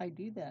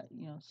do that,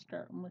 you know,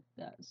 starting with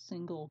that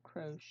single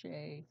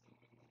crochet,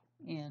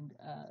 and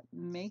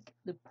make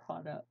the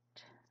product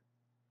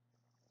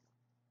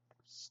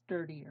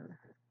sturdier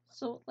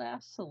so it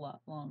lasts a lot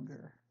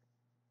longer.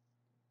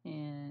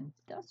 And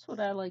that's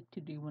what I like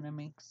to do when I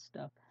make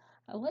stuff.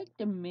 I like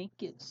to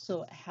make it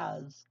so it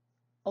has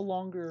a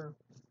longer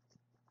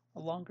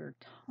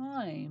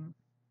time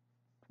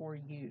for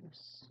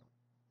use,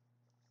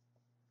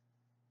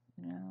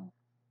 you know,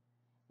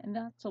 and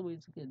that's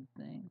always a good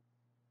thing.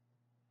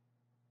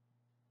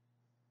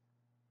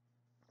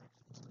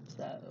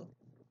 So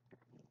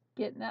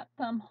getting that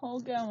thumb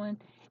hole going,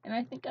 and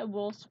I think I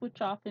will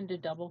switch off into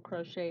double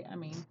crochet. I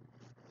mean,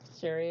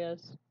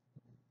 serious.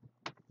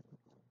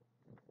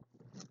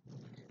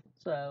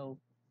 So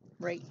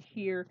right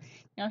here,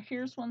 now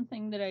here's one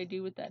thing that I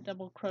do with that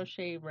double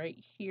crochet right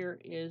here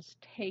is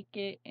take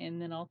it,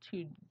 and then I'll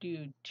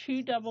do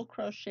 2 double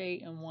crochet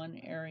in one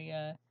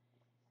area.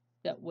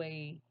 That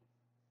way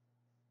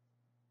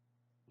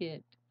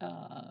it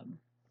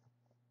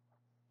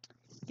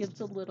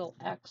gives a little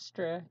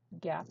extra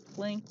gap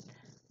length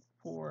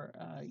for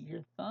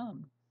your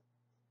thumb,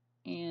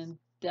 and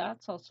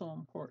that's also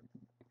important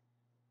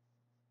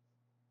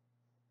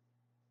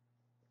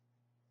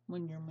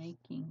when you're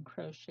making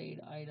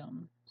crocheted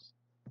items.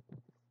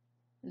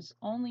 Is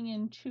only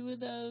in 2 of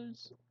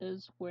those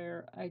is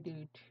where I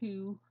do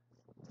 2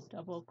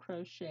 double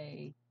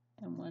crochet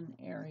in one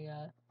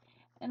area,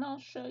 and I'll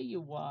show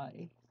you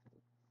why.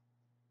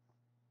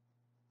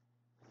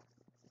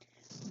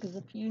 Because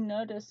if you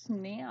notice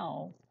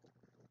now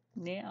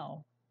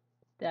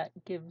that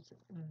gives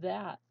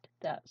that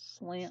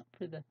slant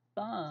for the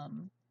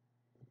thumb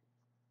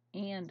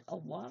and a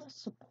lot of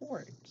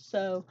support.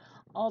 So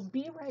I'll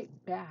be right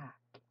back,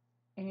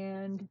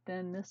 and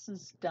then this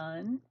is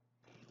done,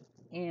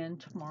 and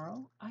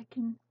tomorrow I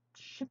can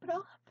ship it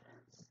off.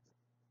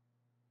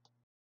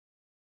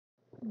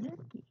 Yay.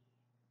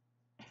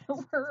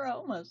 We're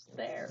almost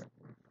there.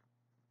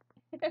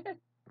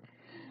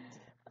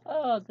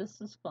 Oh, this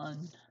is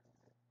fun.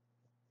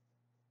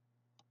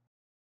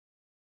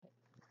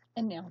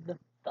 And now the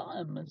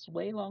thumb is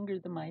way longer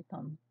than my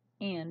thumb,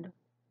 and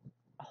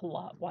a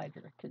lot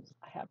wider because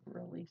I have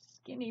really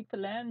skinny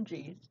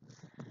phalanges.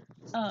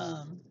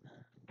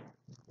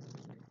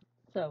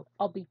 So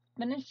I'll be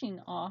finishing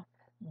off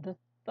the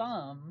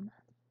thumb.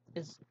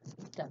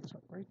 That's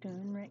what we're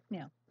doing right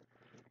now,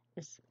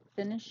 is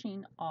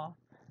finishing off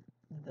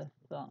the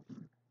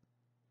thumb,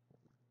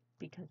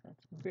 because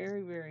that's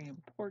very, very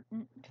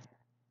important.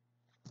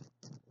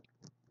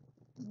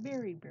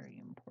 Very,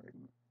 very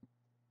important.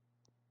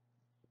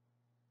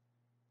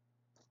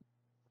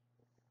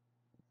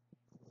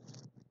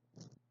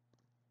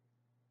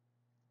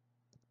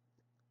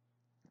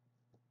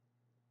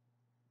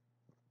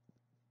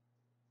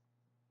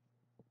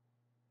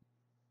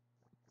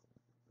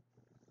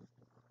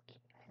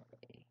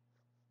 Okay.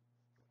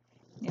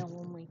 Now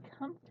when we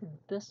come to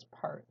this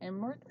part,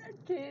 and we're going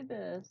to do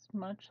this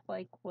much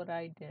like what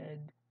I did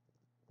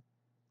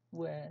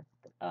with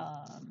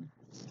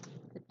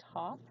the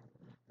top.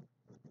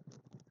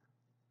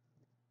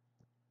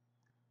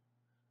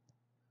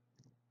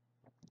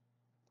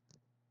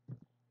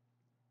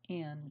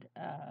 And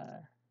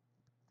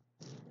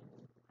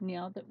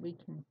now that we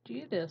can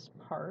do this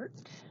part,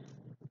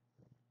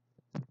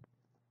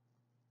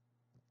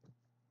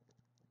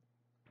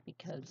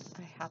 because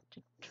I have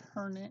to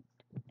turn it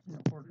in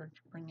order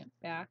to bring it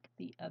back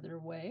the other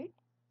way.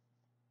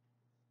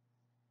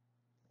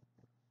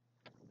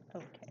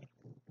 Okay.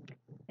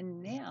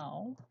 And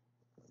now,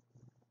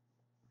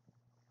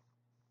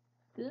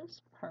 this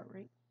part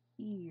right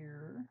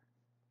here,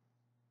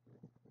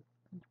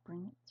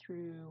 bring it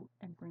through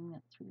and bring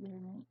that through there.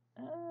 And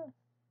it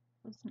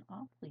was an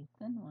awfully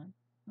thin one.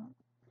 I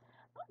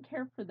don't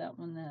care for that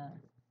when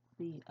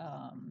the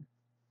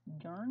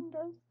yarn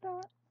does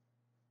that.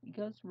 It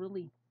goes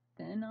really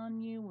thin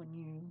on you when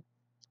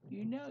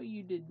you know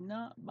you did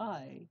not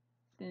buy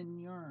thin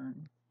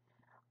yarn.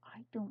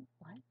 I don't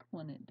like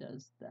when it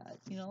does that.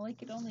 You know,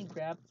 like it only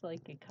grabs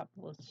like a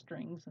couple of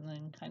strings and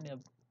then kind of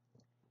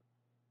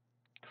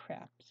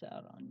craps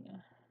out on you.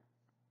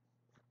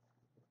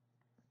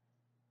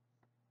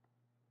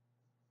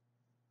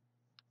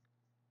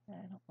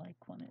 I don't like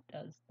when it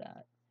does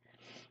that.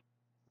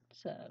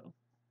 So,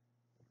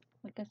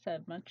 like I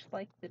said, much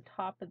like the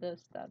top of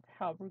this, that's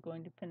how we're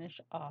going to finish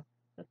off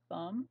the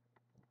thumb.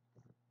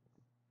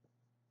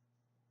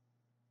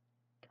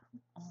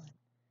 Come on.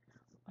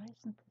 Why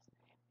isn't this?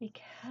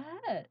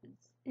 Because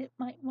it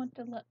might want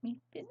to let me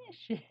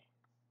finish it.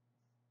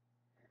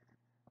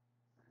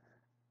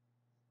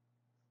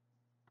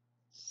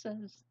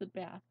 Says the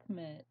bath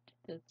mitt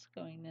that's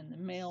going in the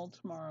mail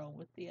tomorrow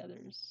with the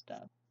other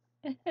stuff.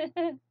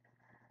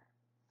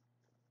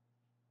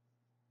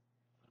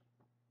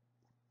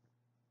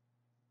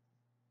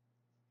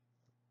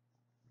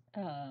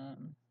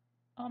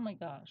 Oh my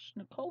gosh,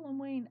 Nicole and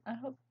Wayne, I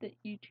hope that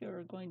you two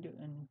are going to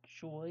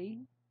enjoy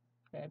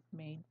what I've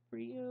made for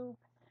you.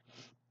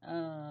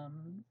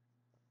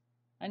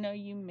 I know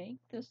you make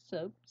the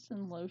soaps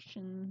and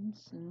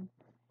lotions and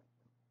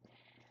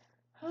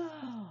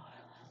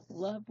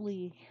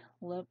lovely,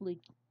 lovely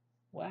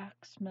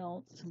wax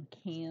melts and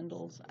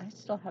candles. I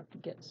still have to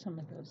get some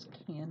of those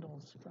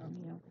candles from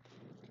you.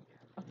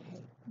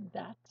 Okay,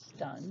 that's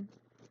done.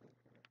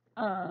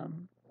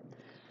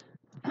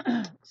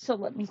 So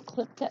let me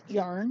clip that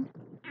yarn.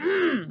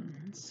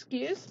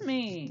 Excuse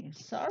me,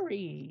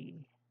 sorry.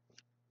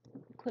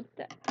 Clip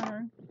that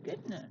yarn.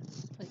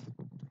 Goodness, like,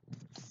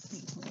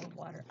 need more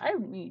water. I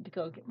need to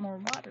go get more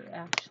water,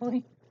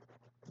 actually.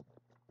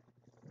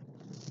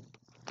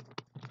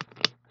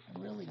 I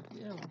really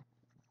do.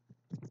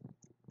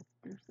 If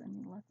there's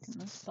any left in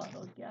this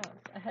bottle, yeah.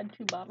 I had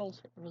 2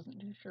 bottles. I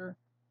wasn't too sure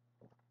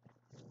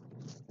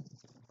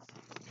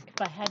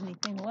if I had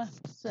anything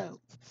left. So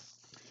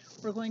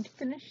we're going to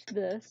finish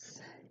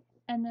this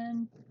and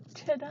then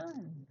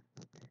ta-done.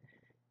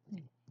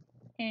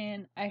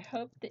 And I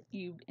hope that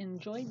you've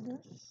enjoyed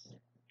this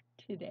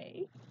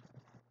today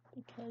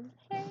because,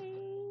 hey,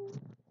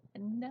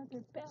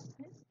 another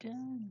basket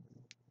done.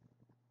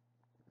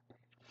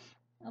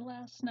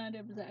 Last night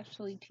I was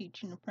actually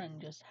teaching a friend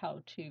just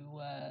how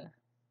to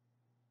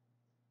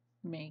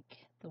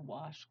make the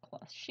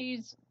washcloth.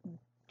 She's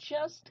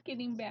just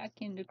getting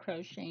back into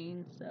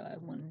crocheting, so I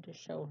wanted to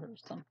show her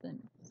something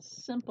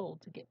simple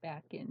to get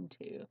back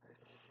into.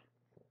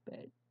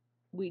 But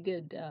we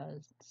did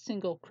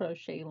single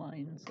crochet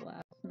lines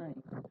last night,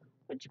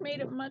 which made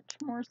it much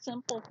more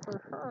simple for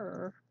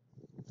her,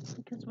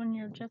 because when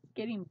you're just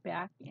getting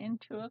back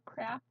into a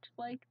craft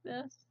like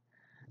this,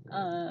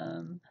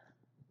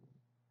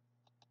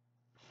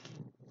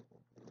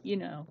 you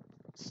know,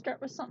 start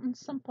with something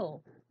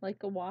simple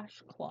like a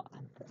washcloth.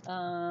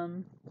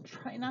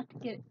 Try not to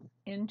get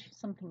into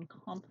something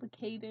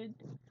complicated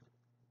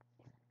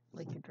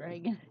like a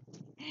dragon.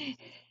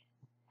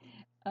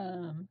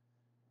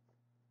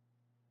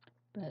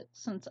 But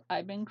since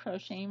I've been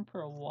crocheting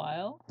for a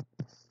while,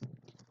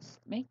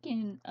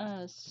 making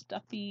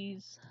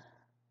stuffies,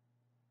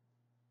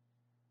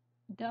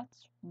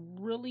 that's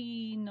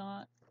really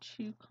not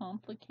too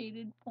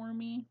complicated for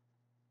me.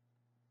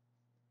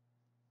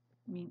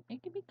 I mean,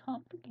 it can be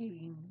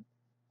complicating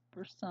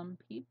for some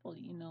people,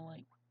 you know,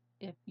 like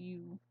if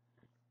you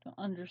don't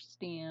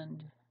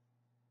understand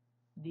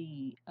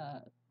the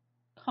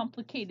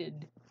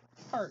complicated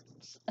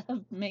parts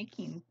of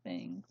making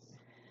things.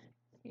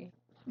 Okay,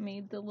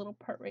 made the little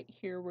part right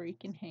here where you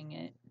can hang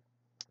it.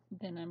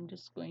 Then I'm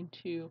just going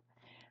to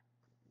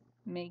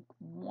make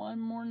one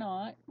more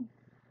knot,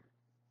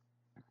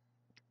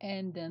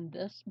 and then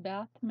this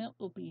bath mitt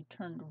will be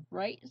turned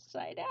right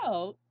side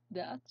out.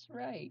 That's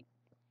right.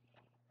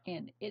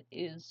 And it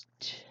is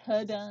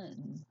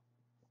done.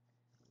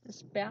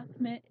 This bath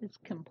mitt is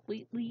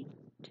completely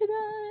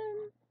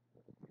done.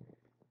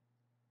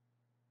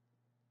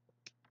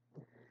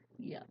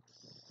 Yes.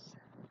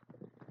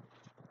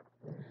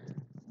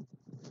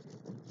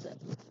 So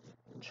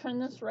turn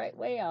this right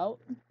way out.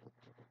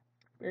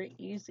 Very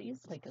easy.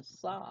 It's like a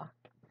sock.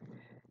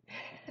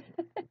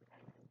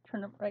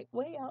 Turn it right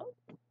way out,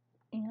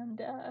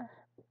 and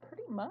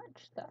pretty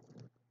much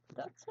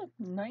that's a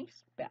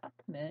nice bath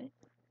mitt.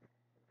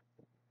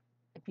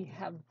 If you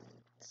have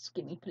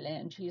skinny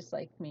phalanges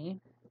like me,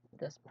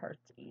 this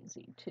part's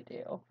easy to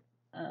do.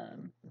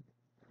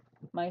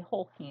 My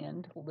whole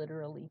hand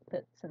literally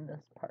fits in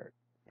this part.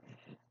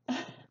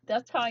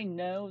 That's how I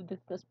know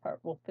that this part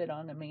will fit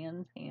on a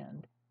man's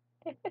hand.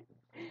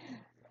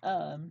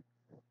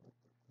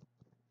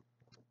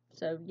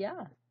 So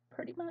yeah,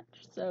 pretty much.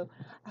 So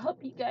I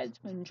hope you guys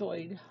have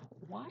enjoyed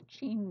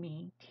watching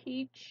me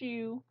teach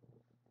you.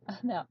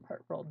 That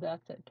part rolled,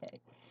 that's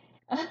okay.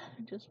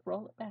 Just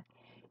roll it back.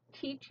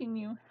 Teaching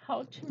you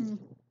how to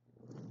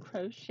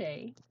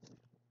crochet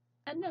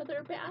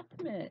another bath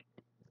mitt.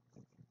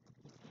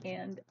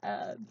 And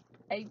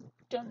I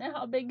don't know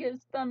how big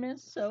his thumb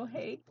is, so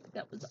hey,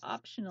 that was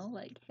optional,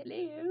 like,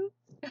 hello.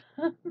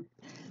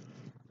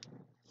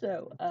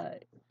 So,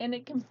 and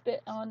it can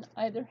fit on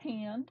either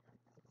hand.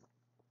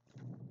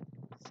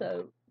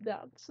 So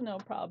that's no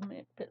problem.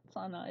 It fits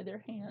on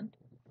either hand.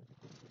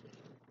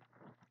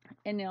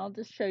 And now I'll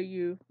just show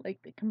you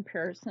like the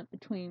comparison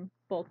between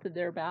both of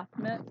their bath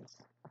mitts.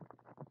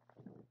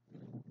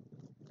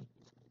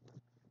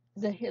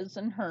 The his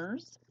and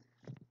hers.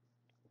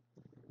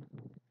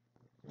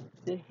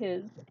 The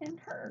his and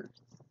hers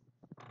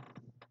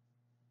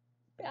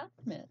bath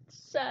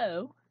mitts.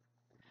 So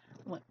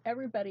I want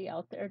everybody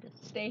out there to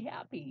stay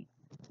happy,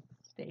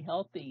 stay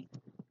healthy,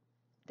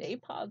 stay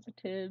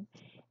positive,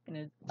 and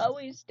as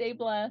always, stay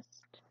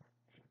blessed.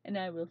 And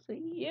I will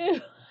see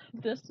you.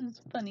 This is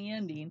a funny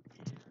ending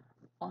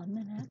on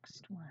the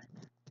next one.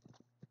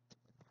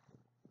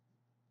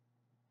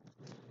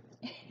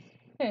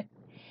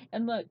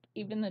 And look,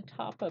 even the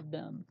top of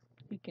them,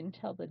 you can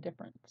tell the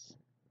difference.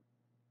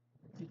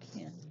 You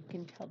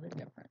can tell the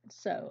difference.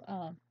 So,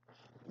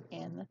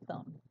 and the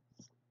thumb,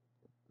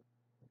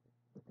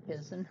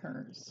 his and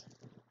hers.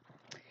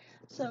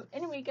 So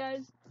anyway,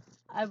 guys,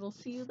 I will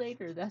see you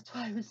later. That's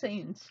why I was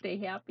saying stay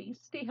happy,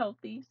 stay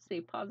healthy,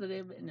 stay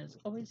positive, and as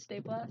always, stay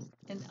blessed.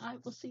 And I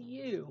will see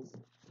you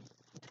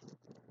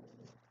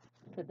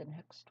for the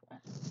next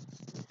one.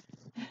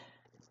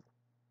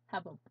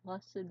 Have a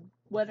blessed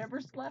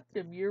whatever's left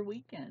of your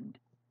weekend.